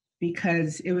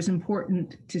because it was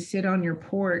important to sit on your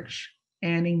porch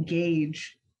and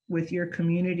engage with your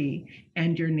community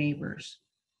and your neighbors.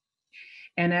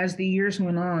 And as the years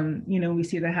went on, we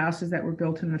see the houses that were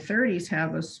built in the 30s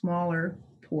have a smaller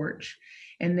porch.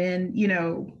 And then,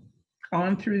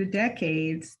 on through the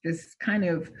decades, this kind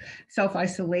of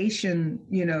self-isolation,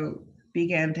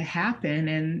 began to happen,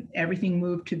 and everything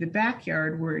moved to the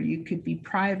backyard where you could be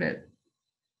private.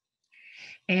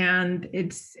 And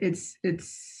it's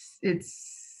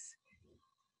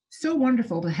so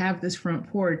wonderful to have this front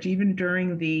porch. Even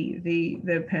during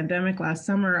the pandemic last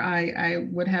summer, I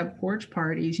would have porch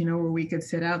parties, where we could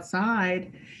sit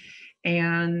outside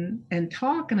and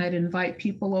talk, and I'd invite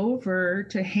people over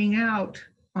to hang out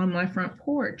on my front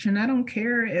porch. And I don't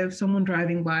care if someone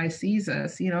driving by sees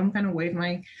us, I'm going to wave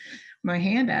my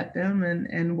hand at them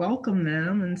and welcome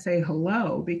them and say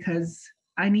hello, because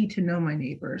I need to know my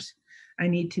neighbors. I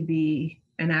need to be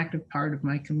an active part of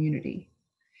my community.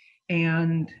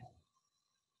 And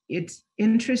it's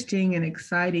interesting and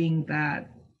exciting that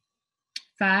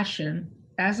fashion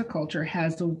as a culture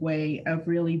has a way of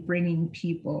really bringing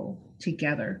people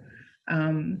together.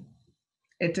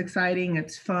 It's exciting,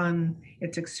 it's fun,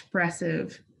 it's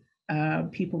expressive.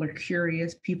 People are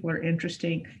curious, people are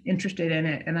interested in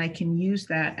it, and I can use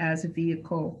that as a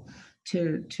vehicle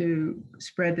to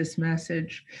spread this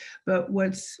message. But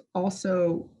what's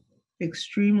also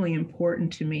extremely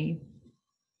important to me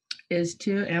is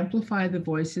to amplify the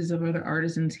voices of other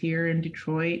artisans here in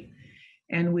Detroit.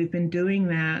 And we've been doing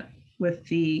that with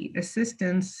the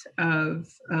assistance of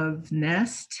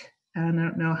Nest. And I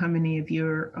don't know how many of you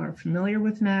are familiar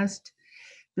with Nest.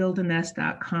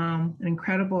 Buildanest.com, an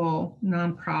incredible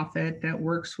nonprofit that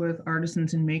works with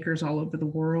artisans and makers all over the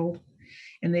world.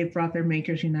 And they've brought their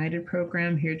Makers United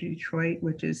program here to Detroit,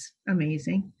 which is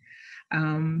amazing.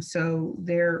 So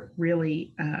they're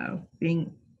really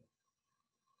being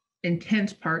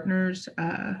intense partners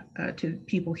to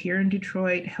people here in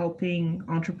Detroit, helping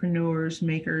entrepreneurs,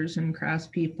 makers, and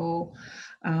craftspeople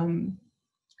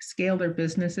scale their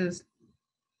businesses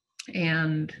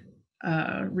and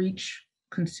reach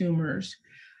consumers,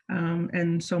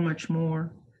 and so much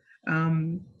more.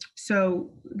 So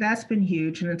that's been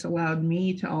huge, and it's allowed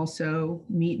me to also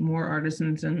meet more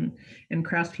artisans and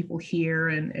craftspeople here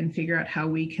and figure out how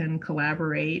we can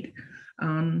collaborate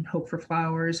on Hope for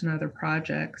Flowers and other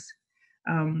projects.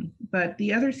 But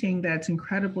the other thing that's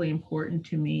incredibly important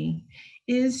to me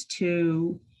is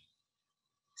to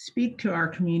speak to our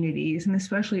communities, and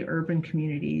especially urban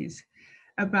communities,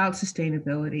 about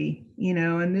sustainability,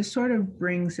 and this sort of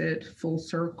brings it full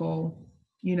circle,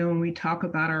 when we talk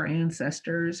about our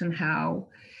ancestors and how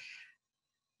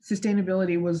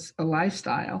sustainability was a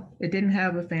lifestyle. It didn't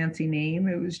have a fancy name,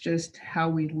 it was just how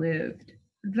we lived.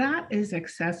 That is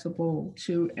accessible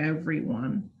to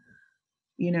everyone,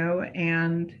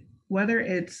 and whether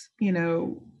it's,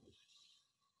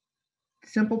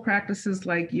 simple practices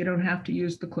like you don't have to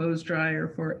use the clothes dryer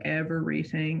for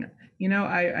everything.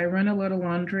 I run a load of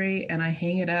laundry and I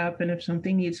hang it up, and if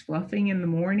something needs fluffing in the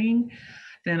morning,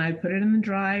 then I put it in the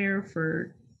dryer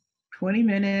for 20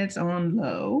 minutes on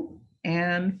low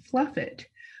and fluff it.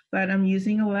 But I'm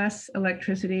using less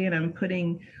electricity and I'm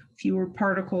putting fewer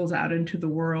particles out into the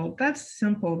world. That's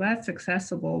simple, that's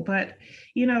accessible. But,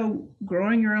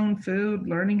 growing your own food,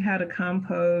 learning how to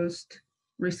compost,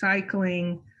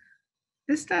 recycling,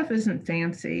 this stuff isn't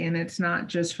fancy, and it's not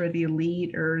just for the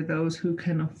elite or those who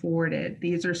can afford it.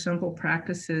 These are simple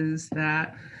practices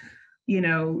that,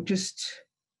 just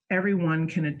everyone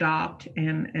can adopt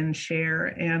and share.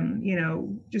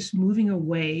 And, just moving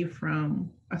away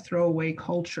from a throwaway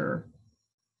culture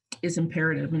is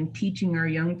imperative, and teaching our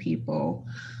young people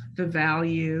the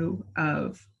value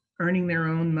of earning their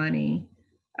own money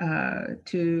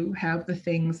to have the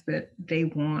things that they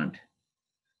want.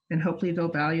 And hopefully they'll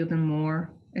value them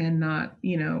more and not,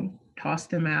 toss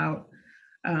them out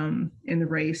in the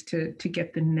race to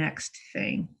get the next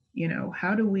thing.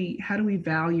 How do we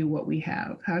value what we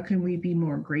have? How can we be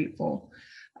more grateful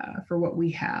for what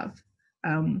we have?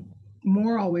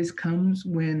 More always comes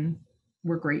when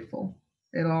we're grateful.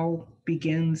 It all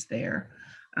begins there.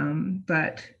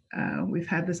 But we've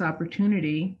had this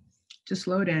opportunity to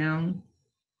slow down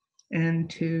and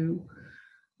to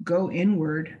go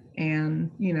inward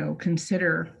and,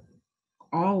 consider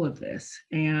all of this.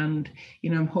 And,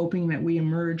 I'm hoping that we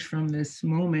emerge from this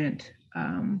moment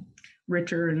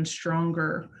richer and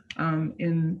stronger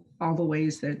in all the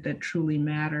ways that truly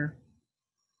matter.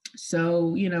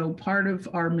 So, part of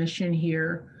our mission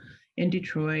here in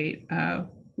Detroit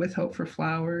with Hope for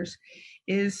Flowers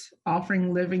is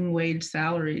offering living wage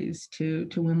salaries to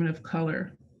women of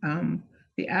color.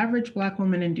 The average Black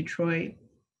woman in Detroit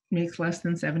makes less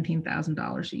than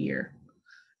 $17,000 a year.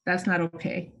 That's not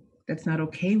okay. That's not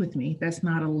okay with me. That's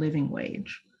not a living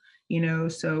wage.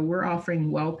 So we're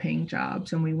offering well-paying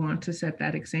jobs, and we want to set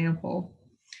that example.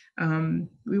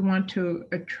 We want to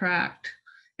attract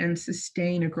and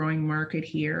sustain a growing market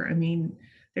here. I mean,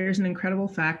 there's an incredible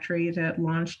factory that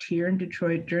launched here in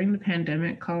Detroit during the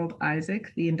pandemic called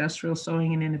Isaac, the Industrial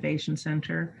Sewing and Innovation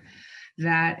Center,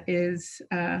 that is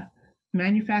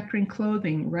manufacturing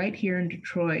clothing right here in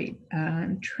Detroit,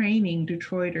 training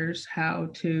Detroiters how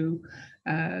to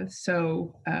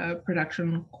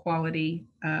production quality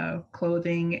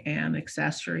clothing and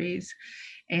accessories.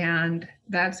 And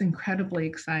that's incredibly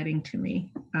exciting to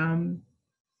me.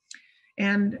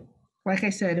 And like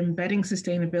I said, embedding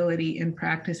sustainability in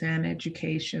practice and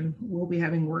education. We'll be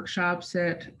having workshops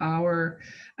at our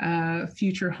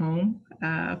future home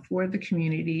for the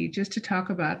community just to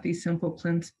talk about these simple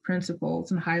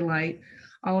principles and highlight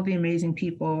all of the amazing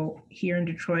people here in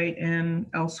Detroit and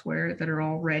elsewhere that are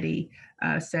already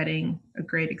setting a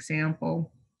great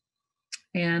example.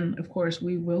 And of course,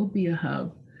 we will be a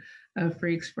hub of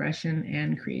free expression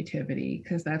and creativity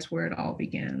because that's where it all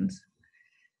begins.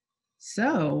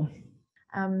 So,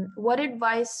 what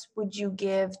advice would you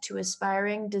give to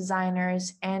aspiring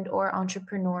designers and or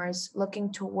entrepreneurs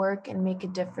looking to work and make a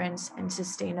difference in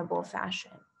sustainable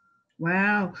fashion?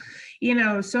 wow,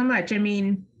 so much. I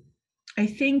mean, I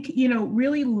think,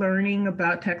 really learning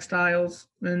about textiles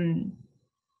and,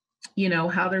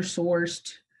 how they're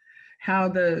sourced, how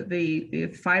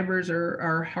the fibers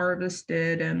are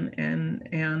harvested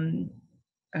and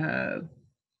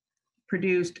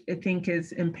produced, I think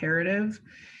is imperative.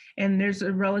 And there's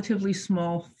a relatively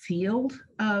small field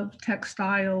of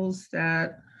textiles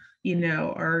that,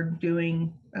 are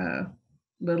doing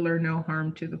little or no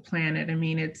harm to the planet. I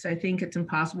mean, I think it's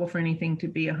impossible for anything to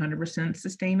be 100%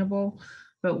 sustainable,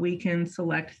 but we can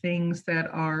select things that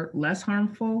are less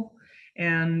harmful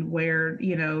and where,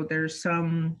 there's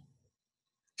some,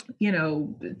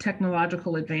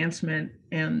 technological advancement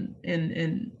and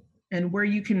where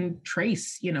you can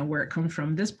trace, where it comes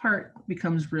from. This part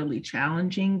becomes really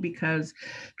challenging because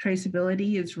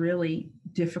traceability is really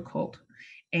difficult.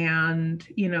 And,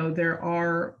 there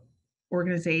are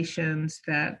organizations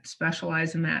that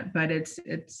specialize in that, but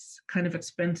it's kind of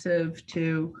expensive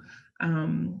to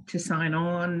sign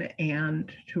on and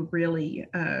to really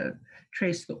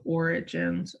trace the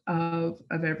origins of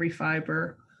every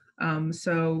fiber.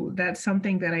 So that's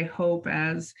something that I hope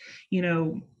as,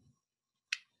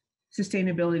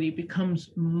 sustainability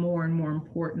becomes more and more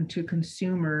important to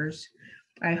consumers.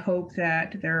 I hope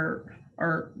that there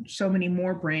are so many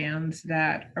more brands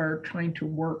that are trying to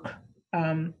work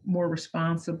more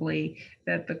responsibly,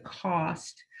 that the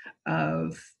cost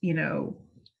of,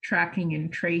 tracking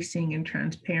and tracing and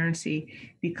transparency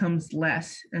becomes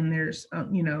less, and there's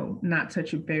not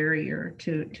such a barrier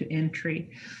to entry.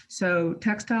 So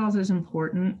textiles is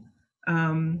important.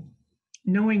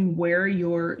 Knowing where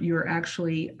you're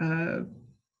actually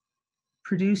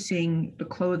producing the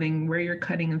clothing, where you're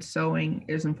cutting and sewing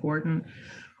is important.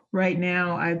 Right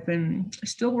now, I've been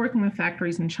still working with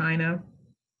factories in China,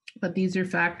 but these are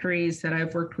factories that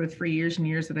I've worked with for years and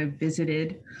years, that I've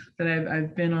visited, that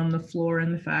I've been on the floor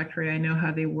in the factory. I know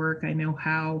how they work. I know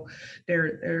how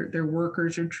their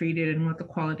workers are treated and what the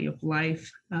quality of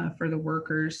life for the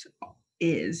workers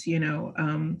is.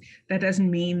 That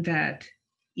doesn't mean that,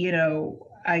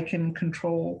 I can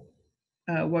control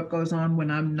what goes on when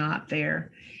I'm not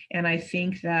there. And I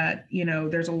think that,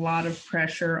 there's a lot of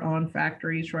pressure on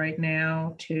factories right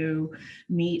now to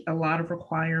meet a lot of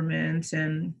requirements.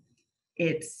 And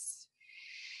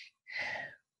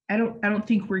I don't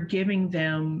think we're giving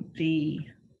them the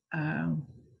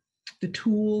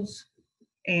tools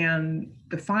and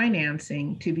the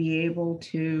financing to be able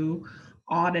to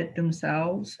audit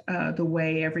themselves the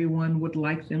way everyone would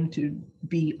like them to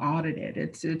be audited.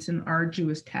 It's an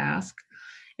arduous task.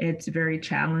 It's very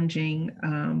challenging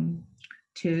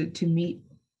to meet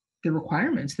the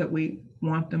requirements that we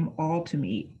want them all to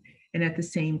meet. And at the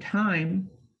same time,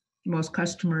 most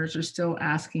customers are still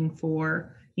asking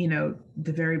for, the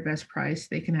very best price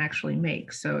they can actually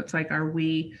make. So it's like, are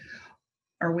we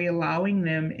allowing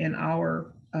them in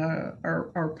our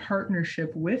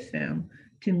partnership with them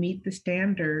to meet the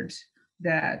standards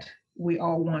that we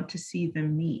all want to see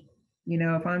them meet?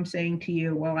 If I'm saying to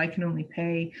you, well, I can only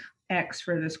pay X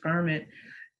for this garment,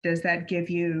 does that give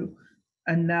you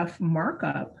enough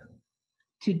markup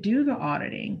to do the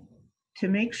auditing, to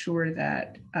make sure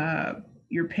that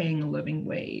you're paying a living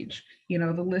wage?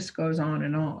 The list goes on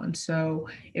and on. So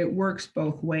it works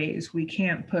both ways. We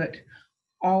can't put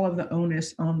all of the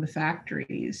onus on the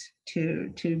factories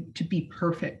to be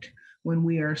perfect when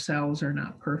we ourselves are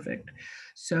not perfect.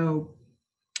 So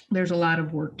there's a lot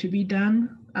of work to be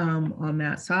done on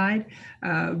that side,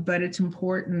 but it's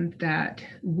important that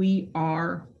we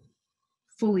are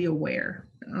fully aware.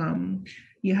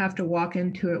 You have to walk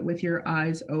into it with your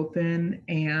eyes open,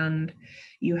 and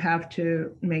you have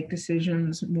to make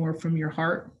decisions more from your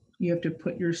heart. You have to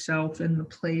put yourself in the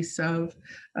place of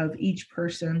each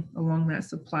person along that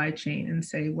supply chain and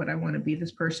say, would I want to be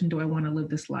this person? Do I want to live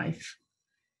this life?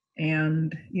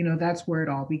 And, that's where it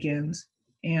all begins.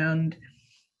 and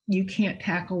you can't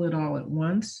tackle it all at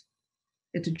once.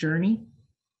 It's a journey.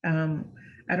 Um,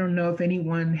 I don't know if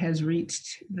anyone has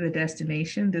reached the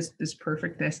destination, this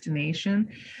perfect destination,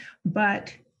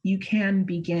 but you can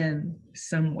begin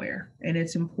somewhere. And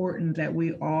it's important that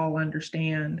we all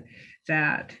understand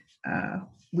that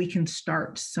we can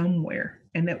start somewhere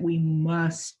and that we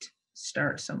must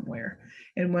start somewhere.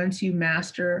 And once you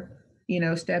master,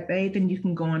 step A, then you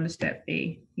can go on to step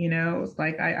B. It's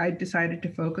like I decided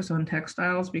to focus on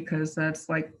textiles because that's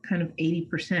like kind of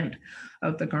 80%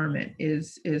 of the garment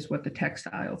is what the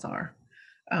textiles are.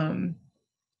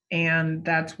 And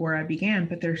that's where I began.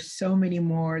 But there's so many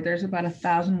more. There's about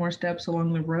 1,000 more steps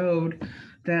along the road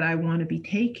that I want to be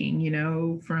taking.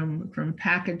 From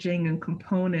packaging and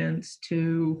components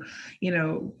to,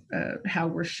 how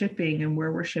we're shipping and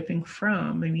where we're shipping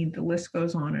from. I mean, the list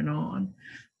goes on and on.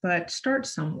 But start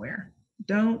somewhere.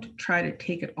 Don't try to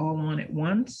take it all on at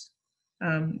once.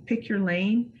 Pick your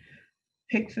lane.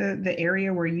 Pick the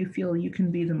area where you feel you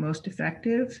can be the most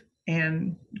effective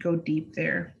and go deep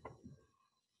there.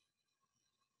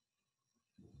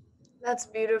 That's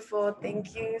beautiful.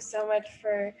 Thank you so much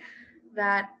for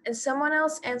that. And someone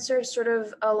else answered sort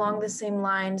of along the same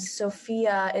lines.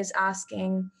 Sophia is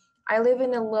asking, I live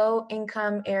in a low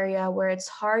income area where it's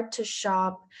hard to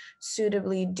shop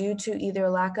suitably due to either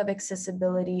lack of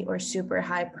accessibility or super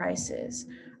high prices.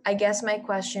 I guess my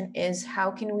question is, how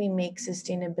can we make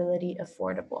sustainability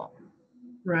affordable?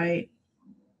 Right.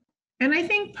 And I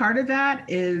think part of that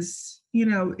is,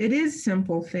 it is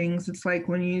simple things. It's like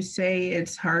when you say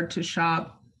it's hard to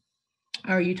shop,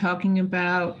 are you talking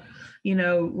about,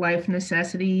 life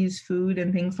necessities, food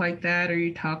and things like that? Are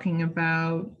you talking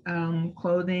about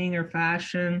clothing or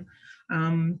fashion?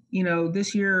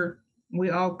 This year we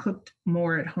all cooked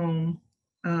more at home.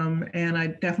 And I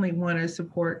definitely want to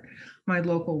support my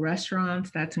local restaurants.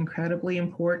 That's incredibly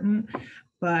important.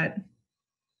 But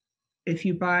if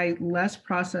you buy less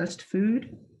processed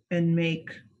food and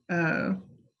make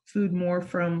food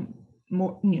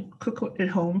cook at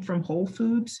home from whole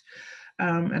foods,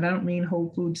 and I don't mean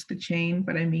Whole Foods the chain,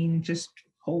 but I mean just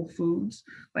whole foods,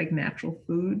 like natural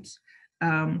foods.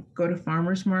 Go to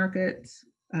farmers markets,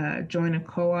 join a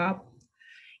co-op.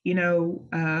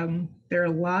 There are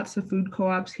lots of food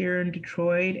co-ops here in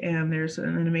Detroit, and there's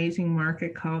an amazing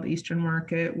market called Eastern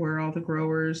Market where all the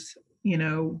growers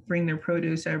bring their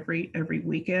produce every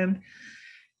weekend.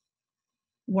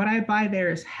 What I buy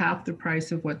there is half the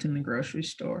price of what's in the grocery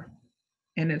store,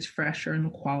 and it's fresher and the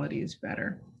quality is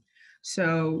better.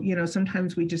 So,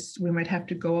 sometimes we might have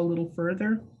to go a little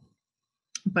further,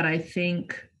 but I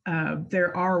think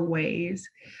there are ways.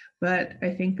 But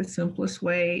I think the simplest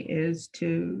way is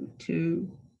to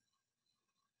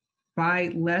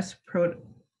buy less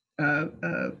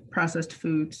processed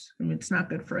foods. I mean, it's not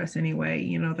good for us anyway.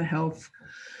 The health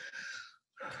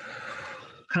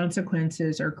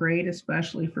consequences are great,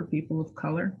 especially for people of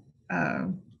color.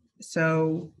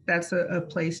 So that's a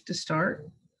place to start.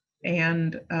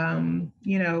 And,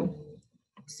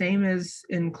 same as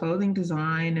in clothing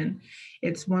design, and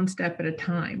it's one step at a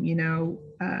time,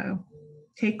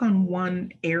 take on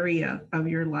one area of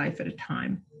your life at a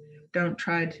time. Don't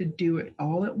try to do it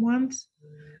all at once.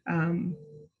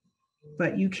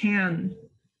 But you can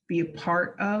be a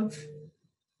part of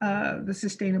the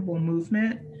sustainable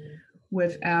movement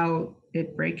without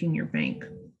it breaking your bank.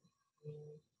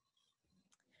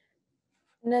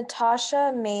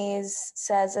 Natasha Mays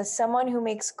says, as someone who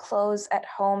makes clothes at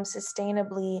home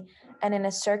sustainably and in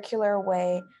a circular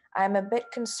way, I'm a bit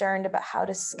concerned about how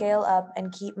to scale up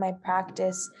and keep my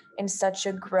practice in such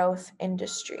a growth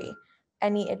industry.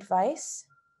 Any advice?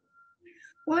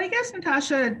 Well, I guess,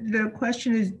 Natasha, the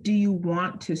question is, do you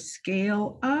want to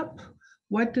scale up?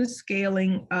 What does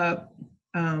scaling up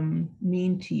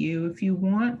mean to you? If you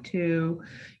want to,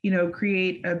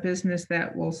 create a business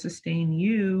that will sustain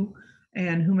you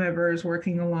and whomever is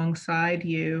working alongside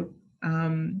you,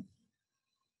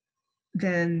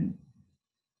 then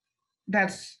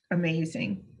that's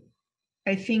amazing.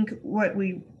 I think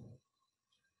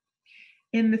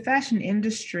in the fashion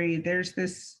industry, there's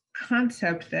this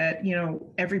concept that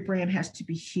every brand has to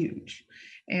be huge,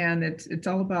 and it's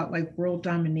all about like world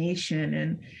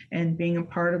domination and being a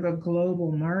part of a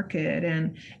global market,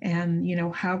 and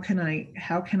how can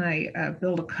I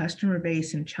build a customer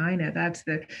base in China? That's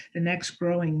the next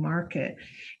growing market.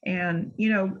 And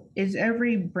is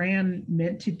every brand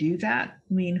meant to do that?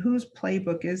 I mean, whose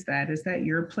playbook is that? Is that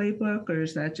your playbook, or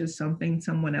is that just something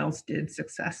someone else did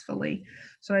successfully?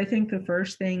 So I think the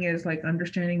first thing is like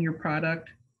understanding your product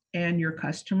and your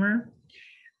customer,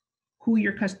 who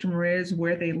your customer is,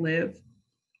 where they live,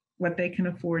 what they can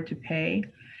afford to pay,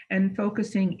 and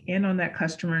focusing in on that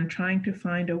customer and trying to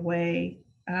find a way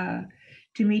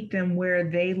to meet them where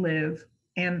they live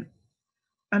and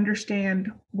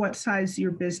understand what size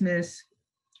your business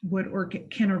would or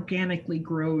can organically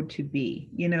grow to be,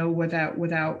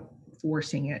 without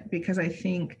forcing it. Because I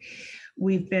think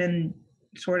we've been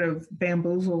sort of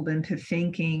bamboozled into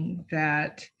thinking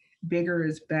that bigger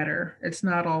is better. It's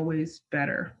not always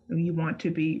better. You want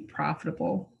to be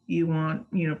profitable. You want,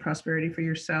 prosperity for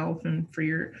yourself and for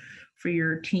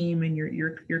your team and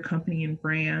your company and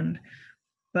brand.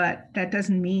 But that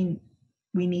doesn't mean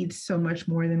we need so much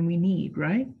more than we need,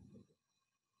 right?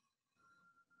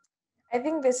 I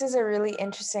think this is a really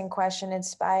interesting question.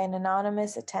 It's by an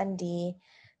anonymous attendee.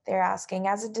 They're asking,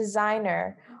 as a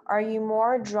designer, are you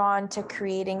more drawn to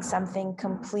creating something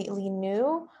completely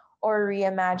new or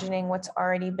reimagining what's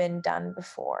already been done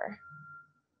before?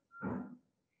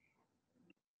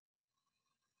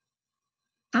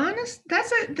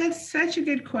 That's such a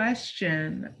good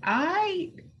question.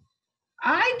 I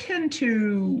tend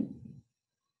to,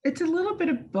 it's a little bit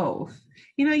of both.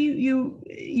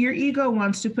 Your ego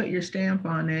wants to put your stamp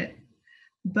on it,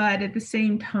 but at the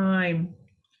same time,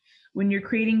 when you're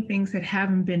creating things that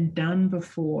haven't been done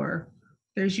before,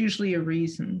 there's usually a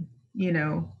reason.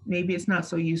 Maybe it's not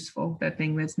so useful, that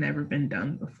thing that's never been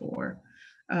done before.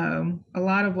 A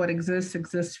lot of what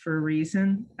exists for a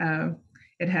reason.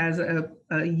 It has a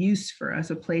use for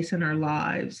us, a place in our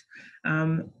lives.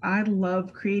 I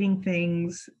love creating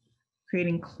things,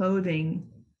 creating clothing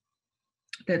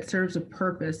that serves a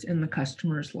purpose in the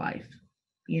customer's life,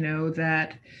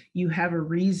 that you have a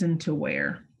reason to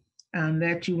wear,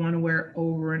 that you want to wear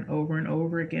over and over and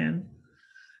over again.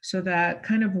 So that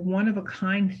kind of one of a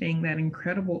kind thing, that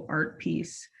incredible art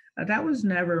piece, that was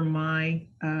never my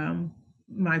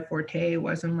forte. It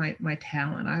wasn't my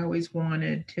talent. I always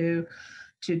wanted to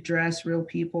dress real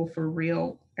people for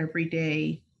real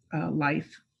everyday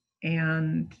life,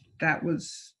 and that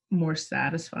was more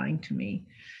satisfying to me.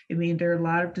 I mean, there are a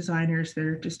lot of designers that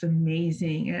are just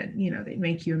amazing at, they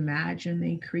make you imagine,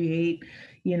 they create,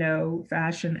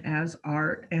 fashion as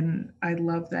art. And I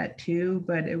love that too,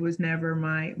 but it was never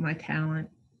my talent.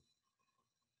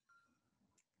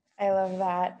 I love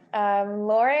that.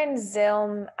 Lauren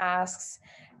Zilm asks,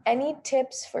 any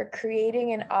tips for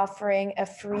creating and offering a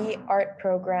free art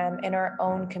program in our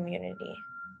own community?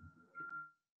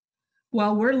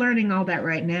 Well, we're learning all that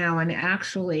right now. And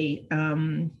actually,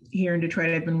 here in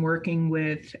Detroit, I've been working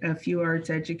with a few arts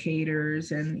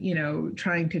educators and,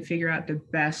 trying to figure out the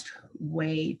best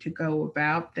way to go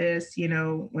about this.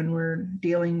 When we're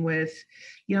dealing with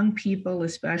young people,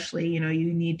 especially,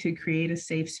 you need to create a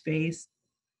safe space.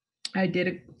 I did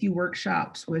a few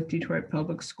workshops with Detroit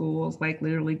Public Schools, like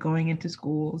literally going into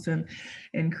schools and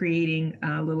creating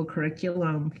a little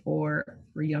curriculum for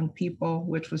young people,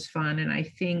 which was fun. And I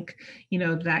think,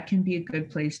 that can be a good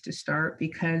place to start,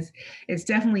 because it's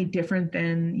definitely different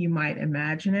than you might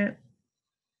imagine it.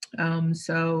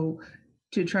 So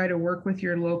to try to work with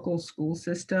your local school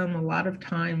system, a lot of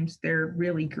times they're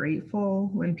really grateful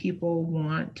when people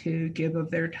want to give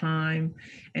of their time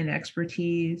and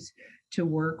expertise to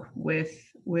work with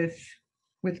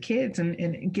kids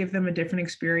and give them a different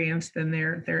experience than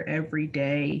their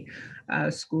everyday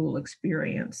school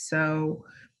experience. So,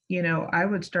 I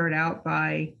would start out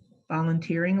by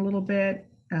volunteering a little bit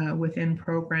within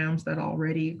programs that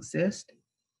already exist,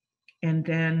 and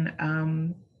then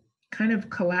kind of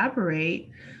collaborate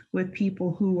with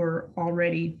people who are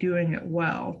already doing it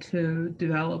well to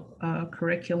develop a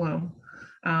curriculum,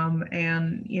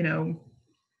 and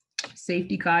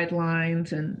safety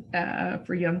guidelines and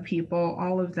for young people.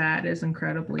 All of that is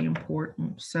incredibly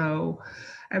important. So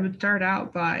I would start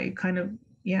out by kind of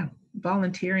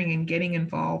volunteering and getting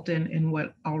involved in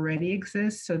what already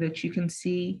exists, so that you can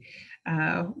see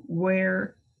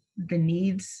where the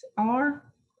needs are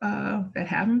that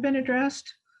haven't been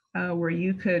addressed, where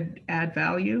you could add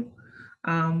value.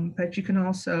 But you can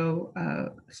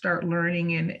also start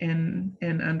learning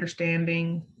and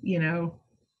understanding,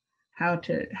 how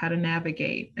to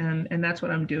navigate. And that's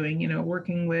what I'm doing,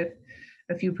 working with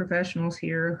a few professionals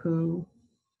here who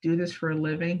do this for a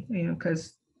living,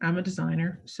 because I'm a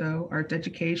designer. So art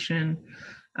education,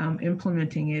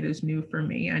 implementing it is new for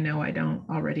me. I know I don't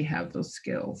already have those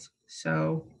skills.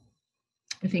 So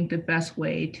I think the best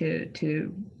way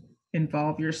to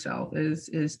involve yourself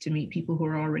is to meet people who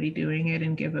are already doing it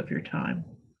and give up your time.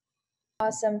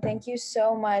 Awesome. Thank you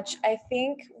so much. I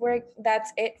think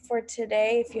that's it for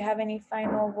today. If you have any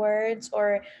final words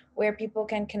or where people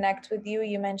can connect with you,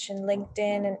 you mentioned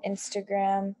LinkedIn and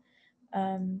Instagram.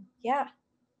 Yeah.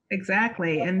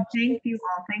 Exactly. And thank you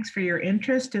all. Thanks for your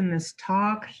interest in this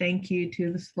talk. Thank you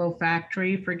to the Slow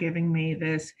Factory for giving me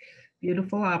this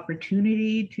beautiful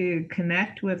opportunity to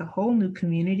connect with a whole new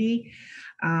community.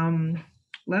 Um,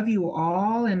 Love you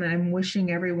all, and I'm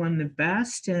wishing everyone the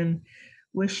best and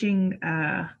wishing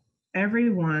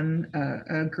everyone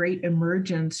a great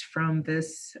emergence from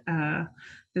this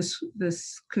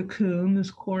cocoon,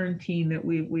 this quarantine that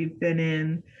we've been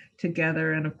in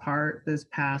together and apart this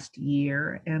past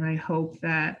year. And I hope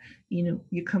that you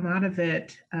come out of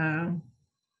it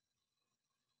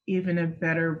even a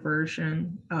better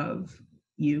version of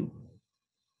you.